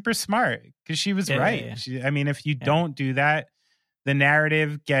 it's super smart because she was right. Yeah. I mean, if you don't do that, the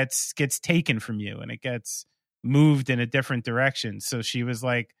narrative gets taken from you and it gets moved in a different direction. So she was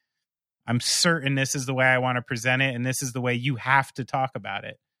like, I'm certain this is the way I want to present it, and this is the way you have to talk about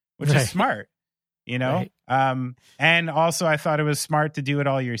it, which is smart, you know? Right. And also I thought it was smart to do it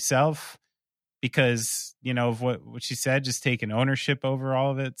all yourself because, you know, of what she said, just taking ownership over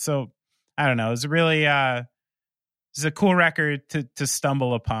all of it. So I don't know. It was really, it's a cool record to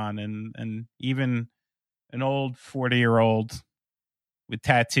stumble upon, and even an old 40-year-old with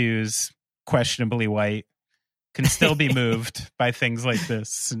tattoos, questionably white, can still be moved by things like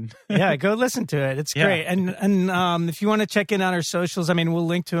this. And yeah, go listen to it. It's great. And if you want to check in on our socials, I mean, we'll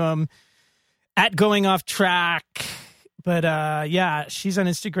link to them at Going Off Track. But yeah, she's on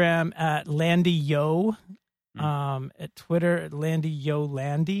Instagram at Lande Yo, at Twitter at Lande Yo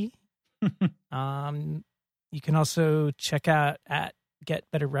Lande. You can also check out at Get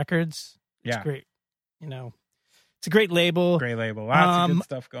Better Records. It's great. You know, it's a great label. Great label. Lots of good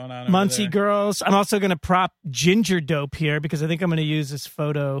stuff going on. Muncie Girls. I'm also going to prop Ginger Dope here because I think I'm going to use this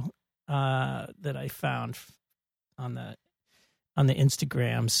photo that I found on the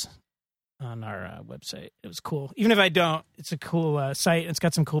Instagrams on our website. It was cool. Even if I don't, it's a cool site. It's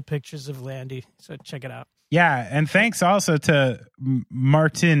got some cool pictures of Lande, so check it out. Yeah, and thanks also to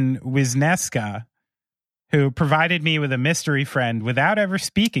Martin Wisniewska, who provided me with a mystery friend without ever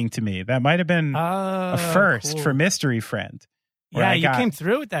speaking to me. That might have been a first for mystery friend. Yeah, you came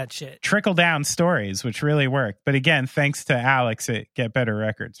through with that shit. Trickle down stories, which really worked. But again, thanks to Alex at Get Better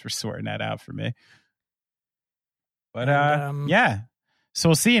Records for sorting that out for me. But yeah. So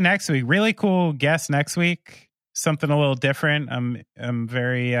we'll see you next week. Really cool guest next week. Something a little different. I'm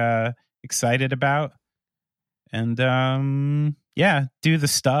very excited about. And yeah, do the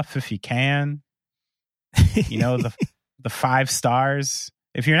stuff if you can. You know, the 5 stars.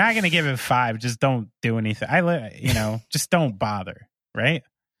 If you're not going to give it 5, just don't do anything. Just don't bother, right?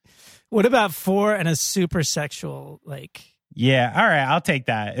 What about 4 and a super sexual, like? Yeah, all right, I'll take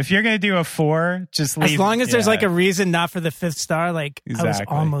that. If you're going to do a 4, just leave. As long as there's like a reason not for the 5th star, like exactly. I was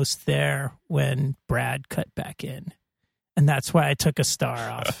almost there when Brad cut back in. And that's why I took a star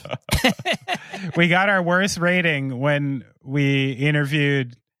off. We got our worst rating when we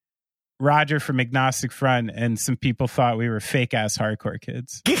interviewed Roger from Agnostic Front, and some people thought we were fake ass hardcore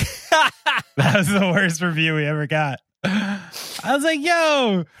kids. That was the worst review we ever got. I was like,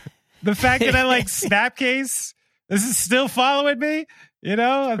 yo, the fact that I like Snapcase, this is still following me. You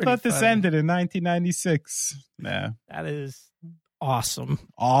know, I thought this ended in 1996. Nah. That is awesome.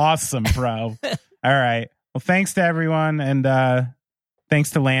 Awesome, bro. All right. Well, thanks to everyone. And thanks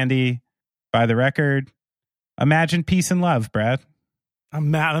to Lande. Buy the record. Imagine peace and love, Brad.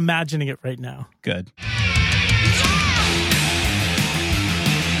 I'm imagining it right now. Good.